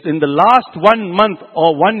 If in the last 1 month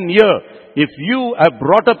or 1 year, if you have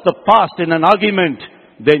brought up the past in an argument,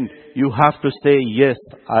 then you have to say, yes,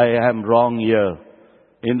 I am wrong here.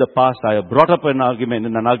 In the past, I have brought up an argument.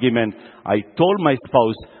 In an argument, I told my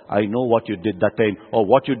spouse, I know what you did that time, or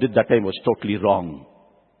what you did that time was totally wrong.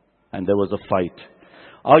 And there was a fight.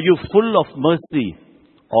 Are you full of mercy,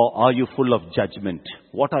 or are you full of judgment?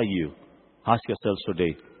 What are you? Ask yourselves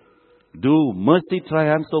today. Do mercy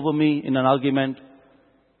triumphs over me in an argument?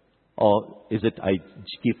 Or is it I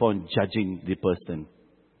keep on judging the person?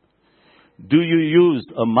 Do you use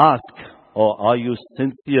a mask, or are you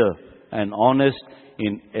sincere and honest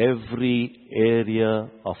in every area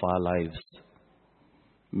of our lives?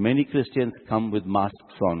 Many Christians come with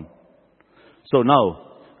masks on. So now,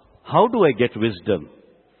 how do I get wisdom?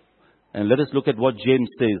 And let us look at what James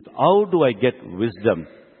says. How do I get wisdom?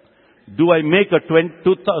 Do I make a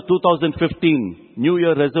 2015 New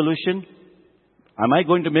Year resolution? Am I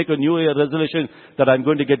going to make a New Year resolution that I'm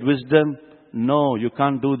going to get wisdom? No, you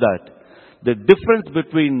can't do that. The difference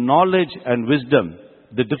between knowledge and wisdom,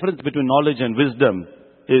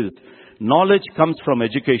 is knowledge comes from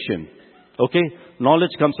education. Okay?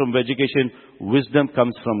 Knowledge comes from education. Wisdom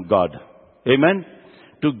comes from God. Amen?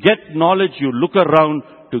 To get knowledge, you look around.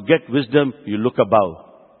 To get wisdom, you look above.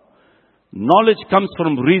 Knowledge comes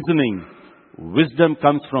from reasoning. Wisdom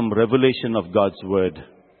comes from revelation of God's word.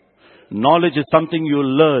 Knowledge is something you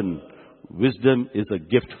learn. Wisdom is a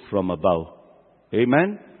gift from above.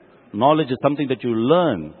 Amen? Knowledge is something that you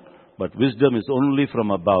learn, but wisdom is only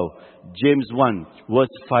from above. James 1 verse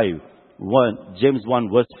 5. James 1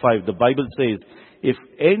 verse 5. The Bible says, if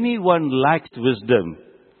anyone lacks wisdom,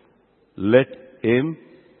 let him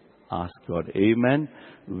ask God. Amen?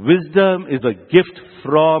 Wisdom is a gift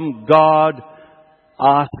from God.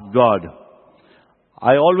 Ask God.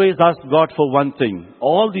 I always ask God for one thing.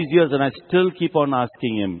 All these years, and I still keep on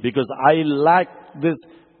asking Him because I lack this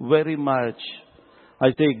very much.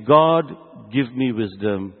 I say, God, give me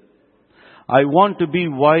wisdom. I want to be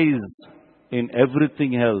wise in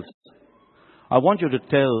everything else. I want you to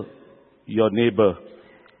tell your neighbor,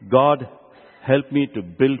 God, help me to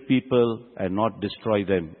build people and not destroy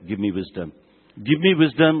them. Give me wisdom. Give me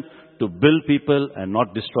wisdom to build people and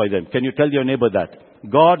not destroy them. Can you tell your neighbor that?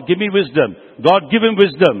 God, give me wisdom. God, give him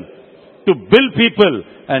wisdom to build people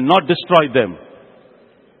and not destroy them.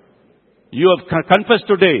 You have confessed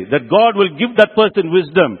today that God will give that person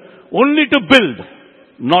wisdom only to build,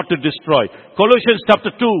 not to destroy. Colossians chapter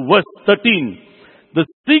 2 verse 13. The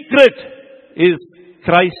secret is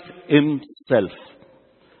Christ Himself.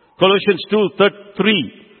 Colossians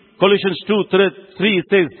 2:3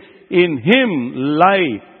 says, in Him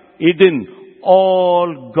lie hidden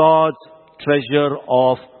all God's treasure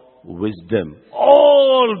of wisdom.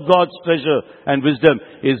 All God's treasure and wisdom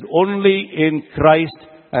is only in Christ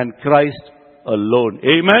and Christ alone.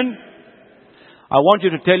 Amen? I want you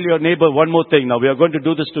to tell your neighbor one more thing. Now we are going to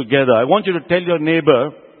do this together. I want you to tell your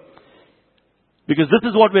neighbor, because this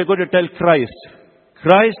is what we are going to tell Christ.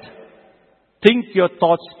 Christ, think your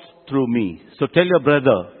thoughts through me. So tell your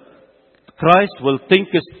brother, Christ will think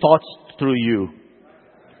His thoughts through you.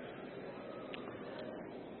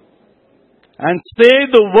 And say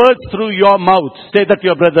the words through your mouth. Say that to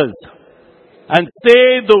your brothers. And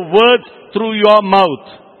say the words through your mouth.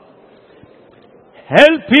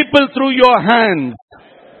 Help people through your hands.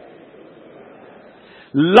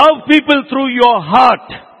 Love people through your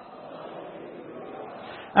heart.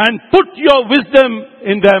 And put your wisdom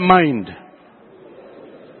in their mind.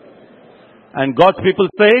 And God's people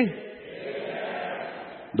say,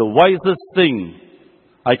 the wisest thing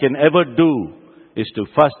I can ever do is to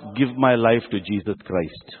first give my life to Jesus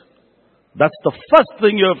Christ. That's the first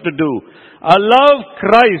thing you have to do. Allow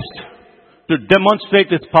Christ to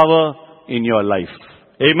demonstrate His power in your life.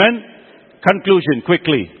 Amen? Conclusion,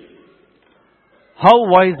 quickly. How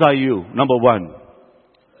wise are you? Number one.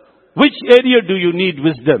 Which area do you need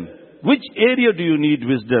wisdom? Which area do you need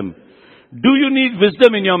wisdom? Do you need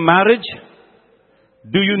wisdom in your marriage?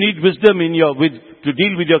 Do you need wisdom to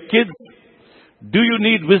deal with your kids? Do you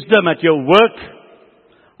need wisdom at your work?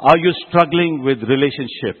 Are you struggling with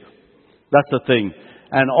relationship? That's the thing.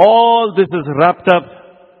 And all this is wrapped up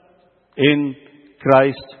in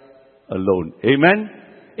Christ alone. Amen?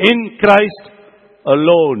 In Christ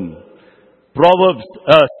alone. Proverbs,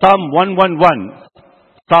 Psalm 111.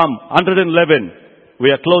 Psalm 111. We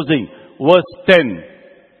are closing. Verse 10.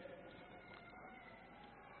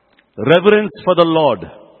 Reverence for the Lord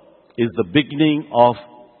is the beginning of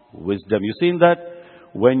wisdom. You seen that?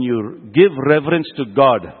 When you give reverence to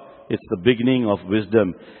God, it's the beginning of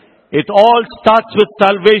wisdom. It all starts with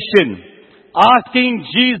salvation. Asking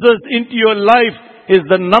Jesus into your life is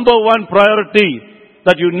the number one priority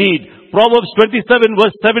that you need. Proverbs 27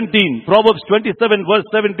 verse 17. Proverbs 27 verse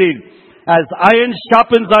 17. As iron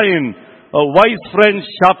sharpens iron, a wise friend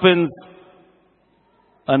sharpens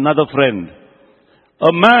another friend.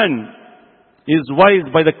 A man is wise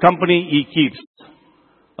by the company he keeps.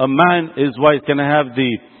 A man is wise. Can I have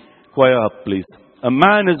the choir up, please? A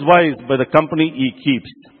man is wise by the company he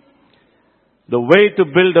keeps. The way to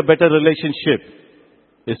build a better relationship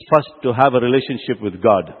is first to have a relationship with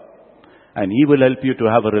God. And He will help you to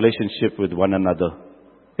have a relationship with one another.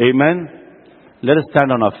 Amen? Let us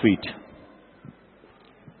stand on our feet.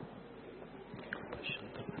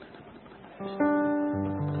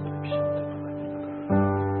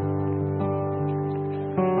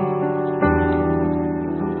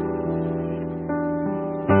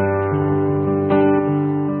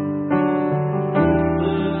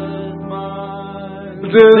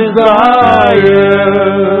 Desire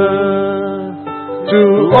to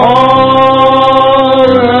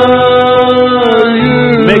honor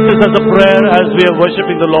you. Make this as a prayer as we are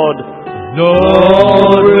worshiping the Lord.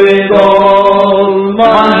 Lord, with all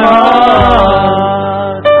my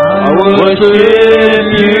heart, I worship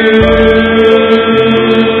you.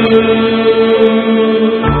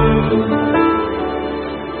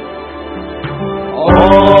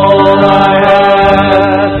 All I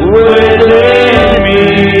have within me,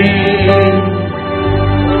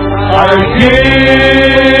 I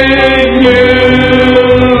give you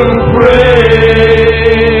praise.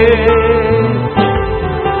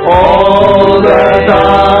 All that I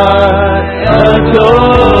adore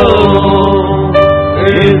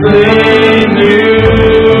is in you.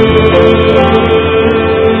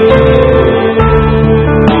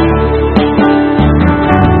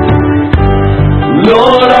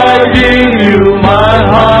 Lord, I give you my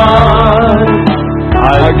heart,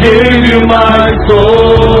 I give you my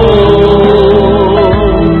soul,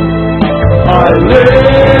 I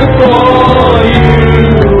live for you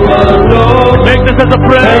alone. Make this as a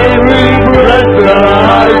prayer. Every breath that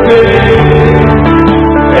I take,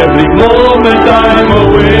 every moment I'm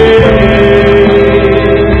away,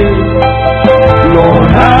 Lord,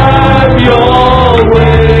 have your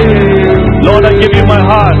way. Lord, I give you my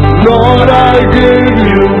heart. Lord, I give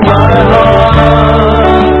you my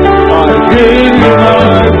heart, I give you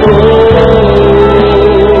my soul,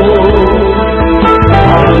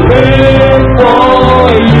 I live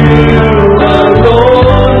for you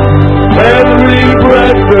alone. Every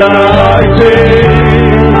breath that I take,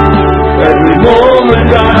 every moment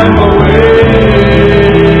I'm away,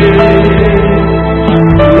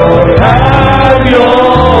 Lord, have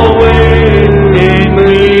your way in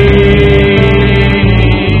me.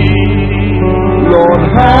 Lord,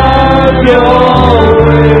 have your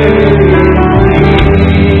way in me.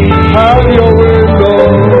 Have your way,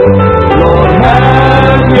 Lord. Lord,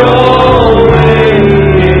 have your way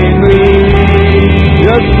in me.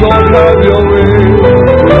 Yes, Lord, have your way.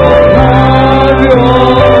 Lord, have your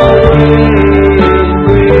way in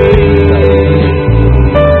me.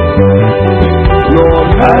 Lord,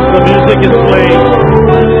 as the music is playing,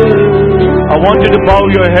 I want you to bow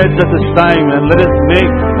your heads at this time and let us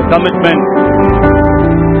make a commitment.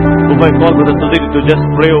 If I call Brother Sudeep to just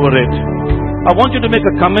pray over it. I want you to make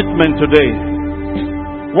a commitment today.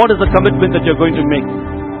 What is the commitment that you're going to make?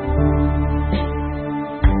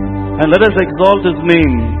 And let us exalt His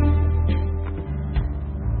name.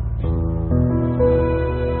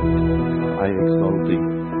 I exalt Thee.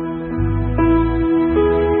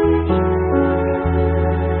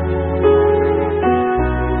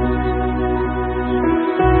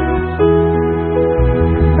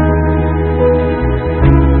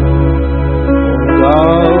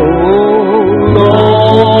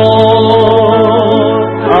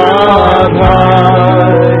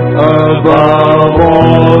 Above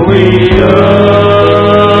all the earth,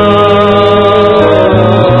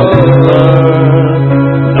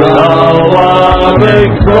 thou art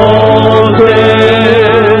exalted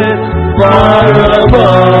far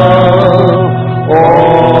above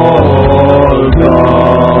all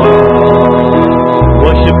gods.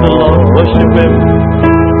 Worship the Lord, worship Him.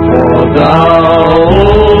 For thou, O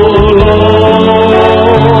Lord,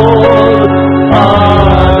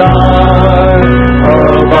 art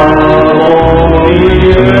above all the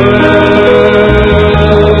earth,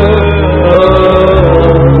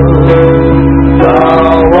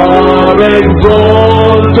 thou art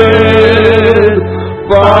exalted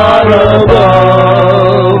far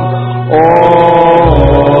above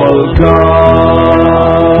all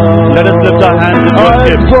gods. Let us lift our hands and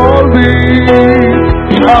worship. I exalt thee,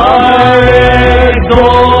 I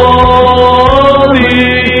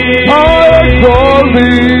exalt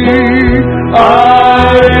thee, I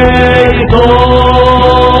exalt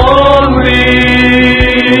thee,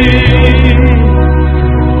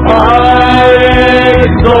 I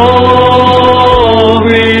exalt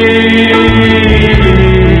thee,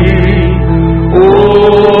 O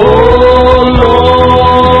Lord.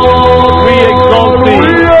 We exalt thee,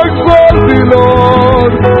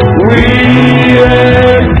 Lord. We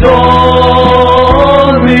exalt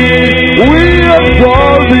thee, we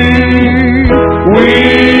exalt thee, we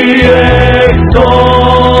exalt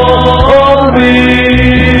thee,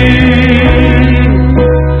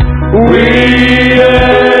 we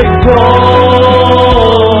exalt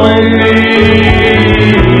thee,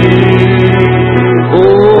 O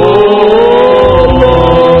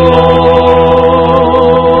Lord.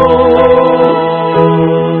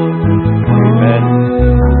 Amen.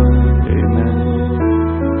 Amen.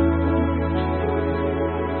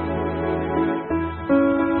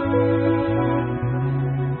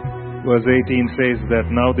 Verse 18 says that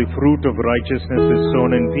now the fruit of righteousness is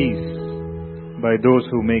sown in peace by those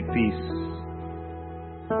who make peace.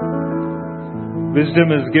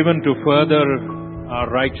 Wisdom is given to further our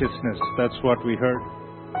righteousness. That's what we heard.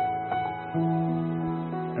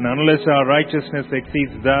 And unless our righteousness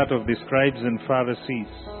exceeds that of the scribes and Pharisees,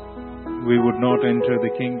 we would not enter the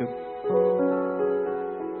kingdom.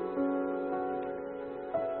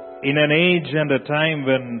 In an age and a time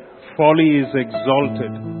when folly is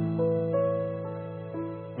exalted,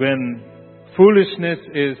 when foolishness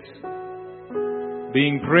is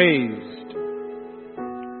being praised,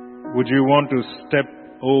 would you want to step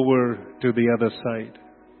over to the other side,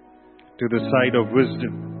 to the side of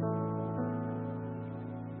wisdom?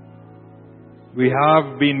 We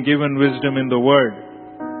have been given wisdom in the Word,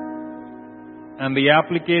 and the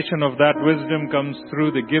application of that wisdom comes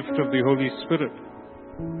through the gift of the Holy Spirit.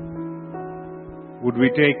 Would we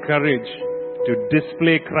take courage to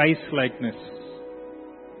display Christ-likeness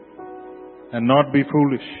and not be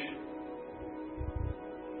foolish?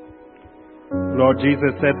 Lord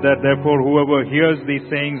Jesus said that, therefore, whoever hears these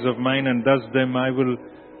sayings of mine and does them, I will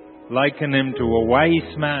liken him to a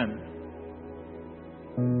wise man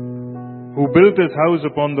who built his house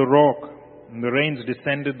upon the rock. And the rains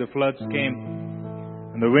descended, the floods came,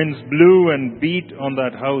 and the winds blew and beat on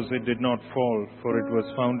that house. It did not fall, for it was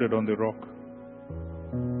founded on the rock.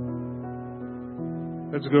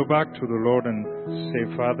 Let's go back to the Lord and say,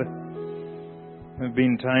 Father, there have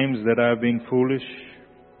been times that I have been foolish.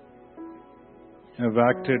 I've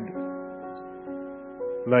acted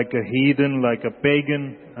like a heathen, like a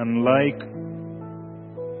pagan,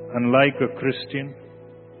 unlike a Christian.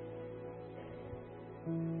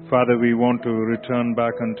 Father, we want to return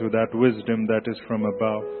back unto that wisdom that is from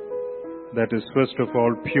above, that is first of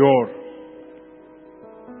all pure.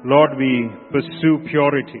 Lord, we pursue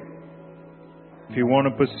purity. If you want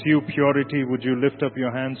to pursue purity, would you lift up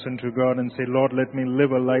your hands unto God and say, Lord, let me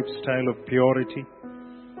live a lifestyle of purity,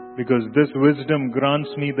 because this wisdom grants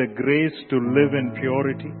me the grace to live in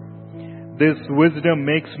purity. This wisdom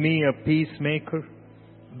makes me a peacemaker.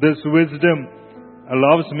 This wisdom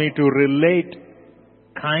allows me to relate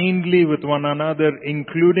kindly with one another,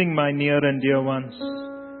 including my near and dear ones.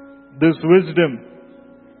 This wisdom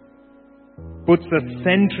puts a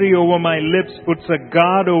sentry over my lips, puts a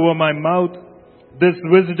guard over my mouth. This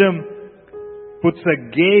wisdom puts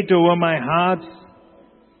a gate over my heart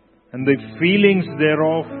and the feelings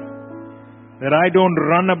thereof, that I don't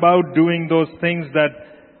run about doing those things that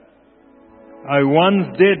I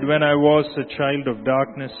once did when I was a child of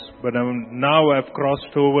darkness, but now I've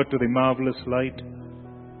crossed over to the marvelous light.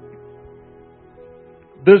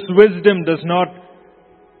 This wisdom does not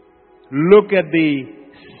look at the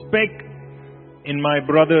speck in my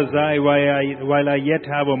brother's eye while I yet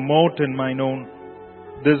have a mote in mine own.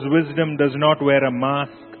 This wisdom does not wear a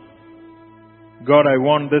mask. God, I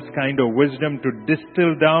want this kind of wisdom to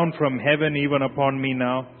distill down from heaven even upon me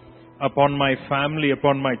now, upon my family,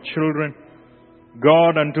 upon my children.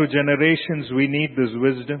 God, unto generations we need this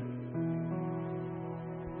wisdom.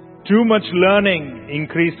 Too much learning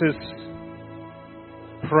increases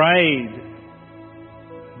pride,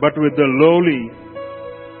 but with the lowly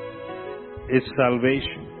is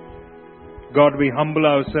salvation. God, we humble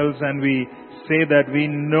ourselves and we say that we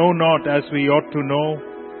know not as we ought to know.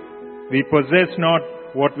 We possess not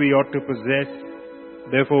what we ought to possess.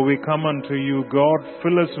 Therefore we come unto you, God,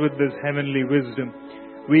 fill us with this heavenly wisdom.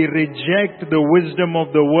 We reject the wisdom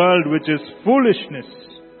of the world, which is foolishness,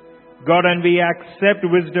 God, and we accept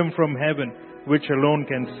wisdom from heaven, which alone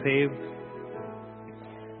can save.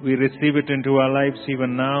 We receive it into our lives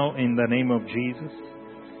even now in the name of Jesus.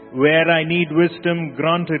 Where I need wisdom,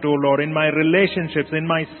 grant it, O Lord, in my relationships, in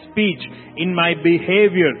my speech, in my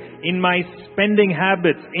behavior, in my spending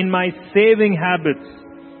habits, in my saving habits,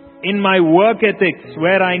 in my work ethics.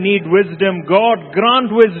 Where I need wisdom, God, grant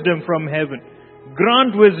wisdom from heaven.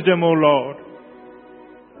 Grant wisdom, O Lord.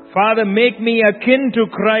 Father, make me akin to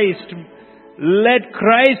Christ. Let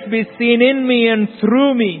Christ be seen in me and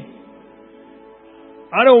through me.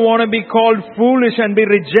 I don't want to be called foolish and be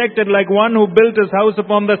rejected like one who built his house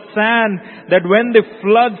upon the sand, that when the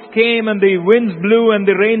floods came and the winds blew and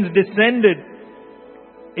the rains descended,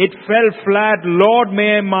 it fell flat. Lord,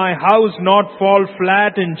 may my house not fall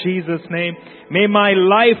flat in Jesus' name. May my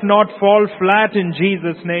life not fall flat in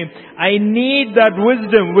Jesus' name. I need that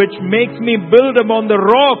wisdom which makes me build upon the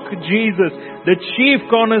rock, Jesus, the chief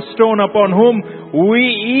cornerstone upon whom we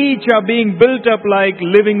each are being built up like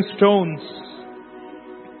living stones.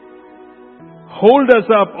 Hold us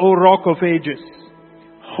up, O Rock of Ages.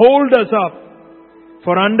 Hold us up,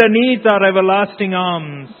 for underneath are everlasting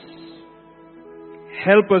arms.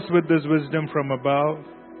 Help us with this wisdom from above.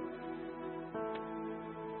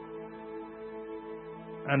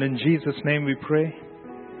 And in Jesus' name we pray.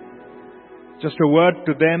 Just a word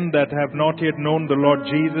to them that have not yet known the Lord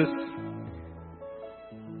Jesus.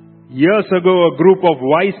 Years ago, a group of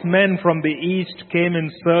wise men from the east came in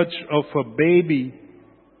search of a baby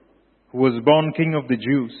who was born King of the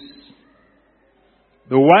Jews.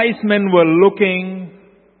 The wise men were looking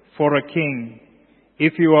for a king.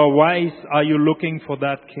 If you are wise, are you looking for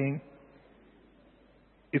that king?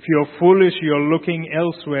 If you're foolish, you're looking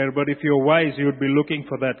elsewhere, but if you're wise, you'd be looking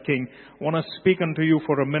for that king. I want to speak unto you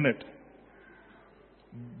for a minute.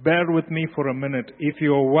 Bear with me for a minute. If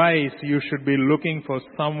you're wise, you should be looking for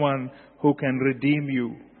someone who can redeem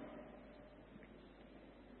you.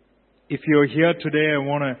 If you're here today, I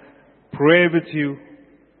want to pray with you.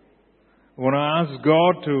 I want to ask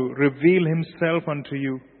God to reveal Himself unto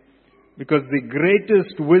you, because the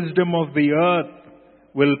greatest wisdom of the earth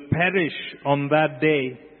will perish on that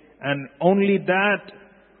day, and only that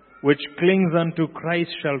which clings unto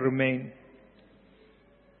Christ shall remain.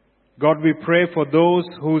 God, we pray for those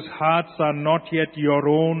whose hearts are not yet your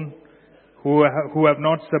own, who have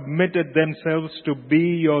not submitted themselves to be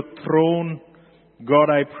your throne. God,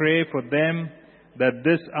 I pray for them that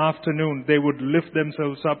this afternoon they would lift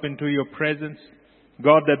themselves up into your presence.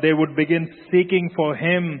 God, that they would begin seeking for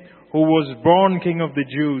Him who was born King of the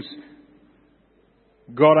Jews.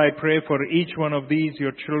 God, I pray for each one of these,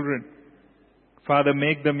 your children. Father,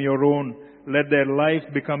 make them your own. Let their life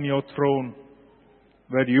become your throne,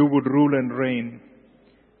 where you would rule and reign.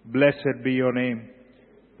 Blessed be your name.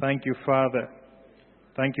 Thank you, Father.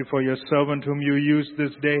 Thank you for your servant whom you used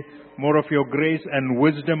this day. More of your grace and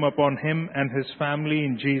wisdom upon him and his family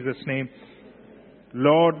in Jesus' name.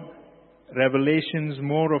 Lord, revelations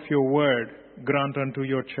more of your word grant unto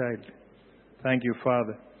your child. Thank you,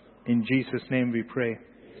 Father. In Jesus' name we pray.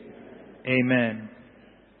 Amen.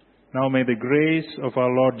 Now may the grace of our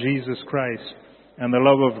Lord Jesus Christ and the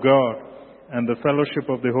love of God and the fellowship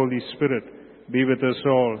of the Holy Spirit be with us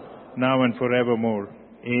all, now and forevermore.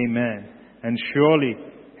 Amen. And surely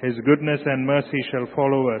His goodness and mercy shall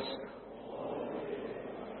follow us.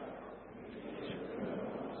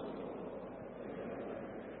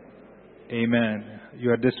 Amen.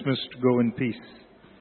 You are dismissed. Go in peace.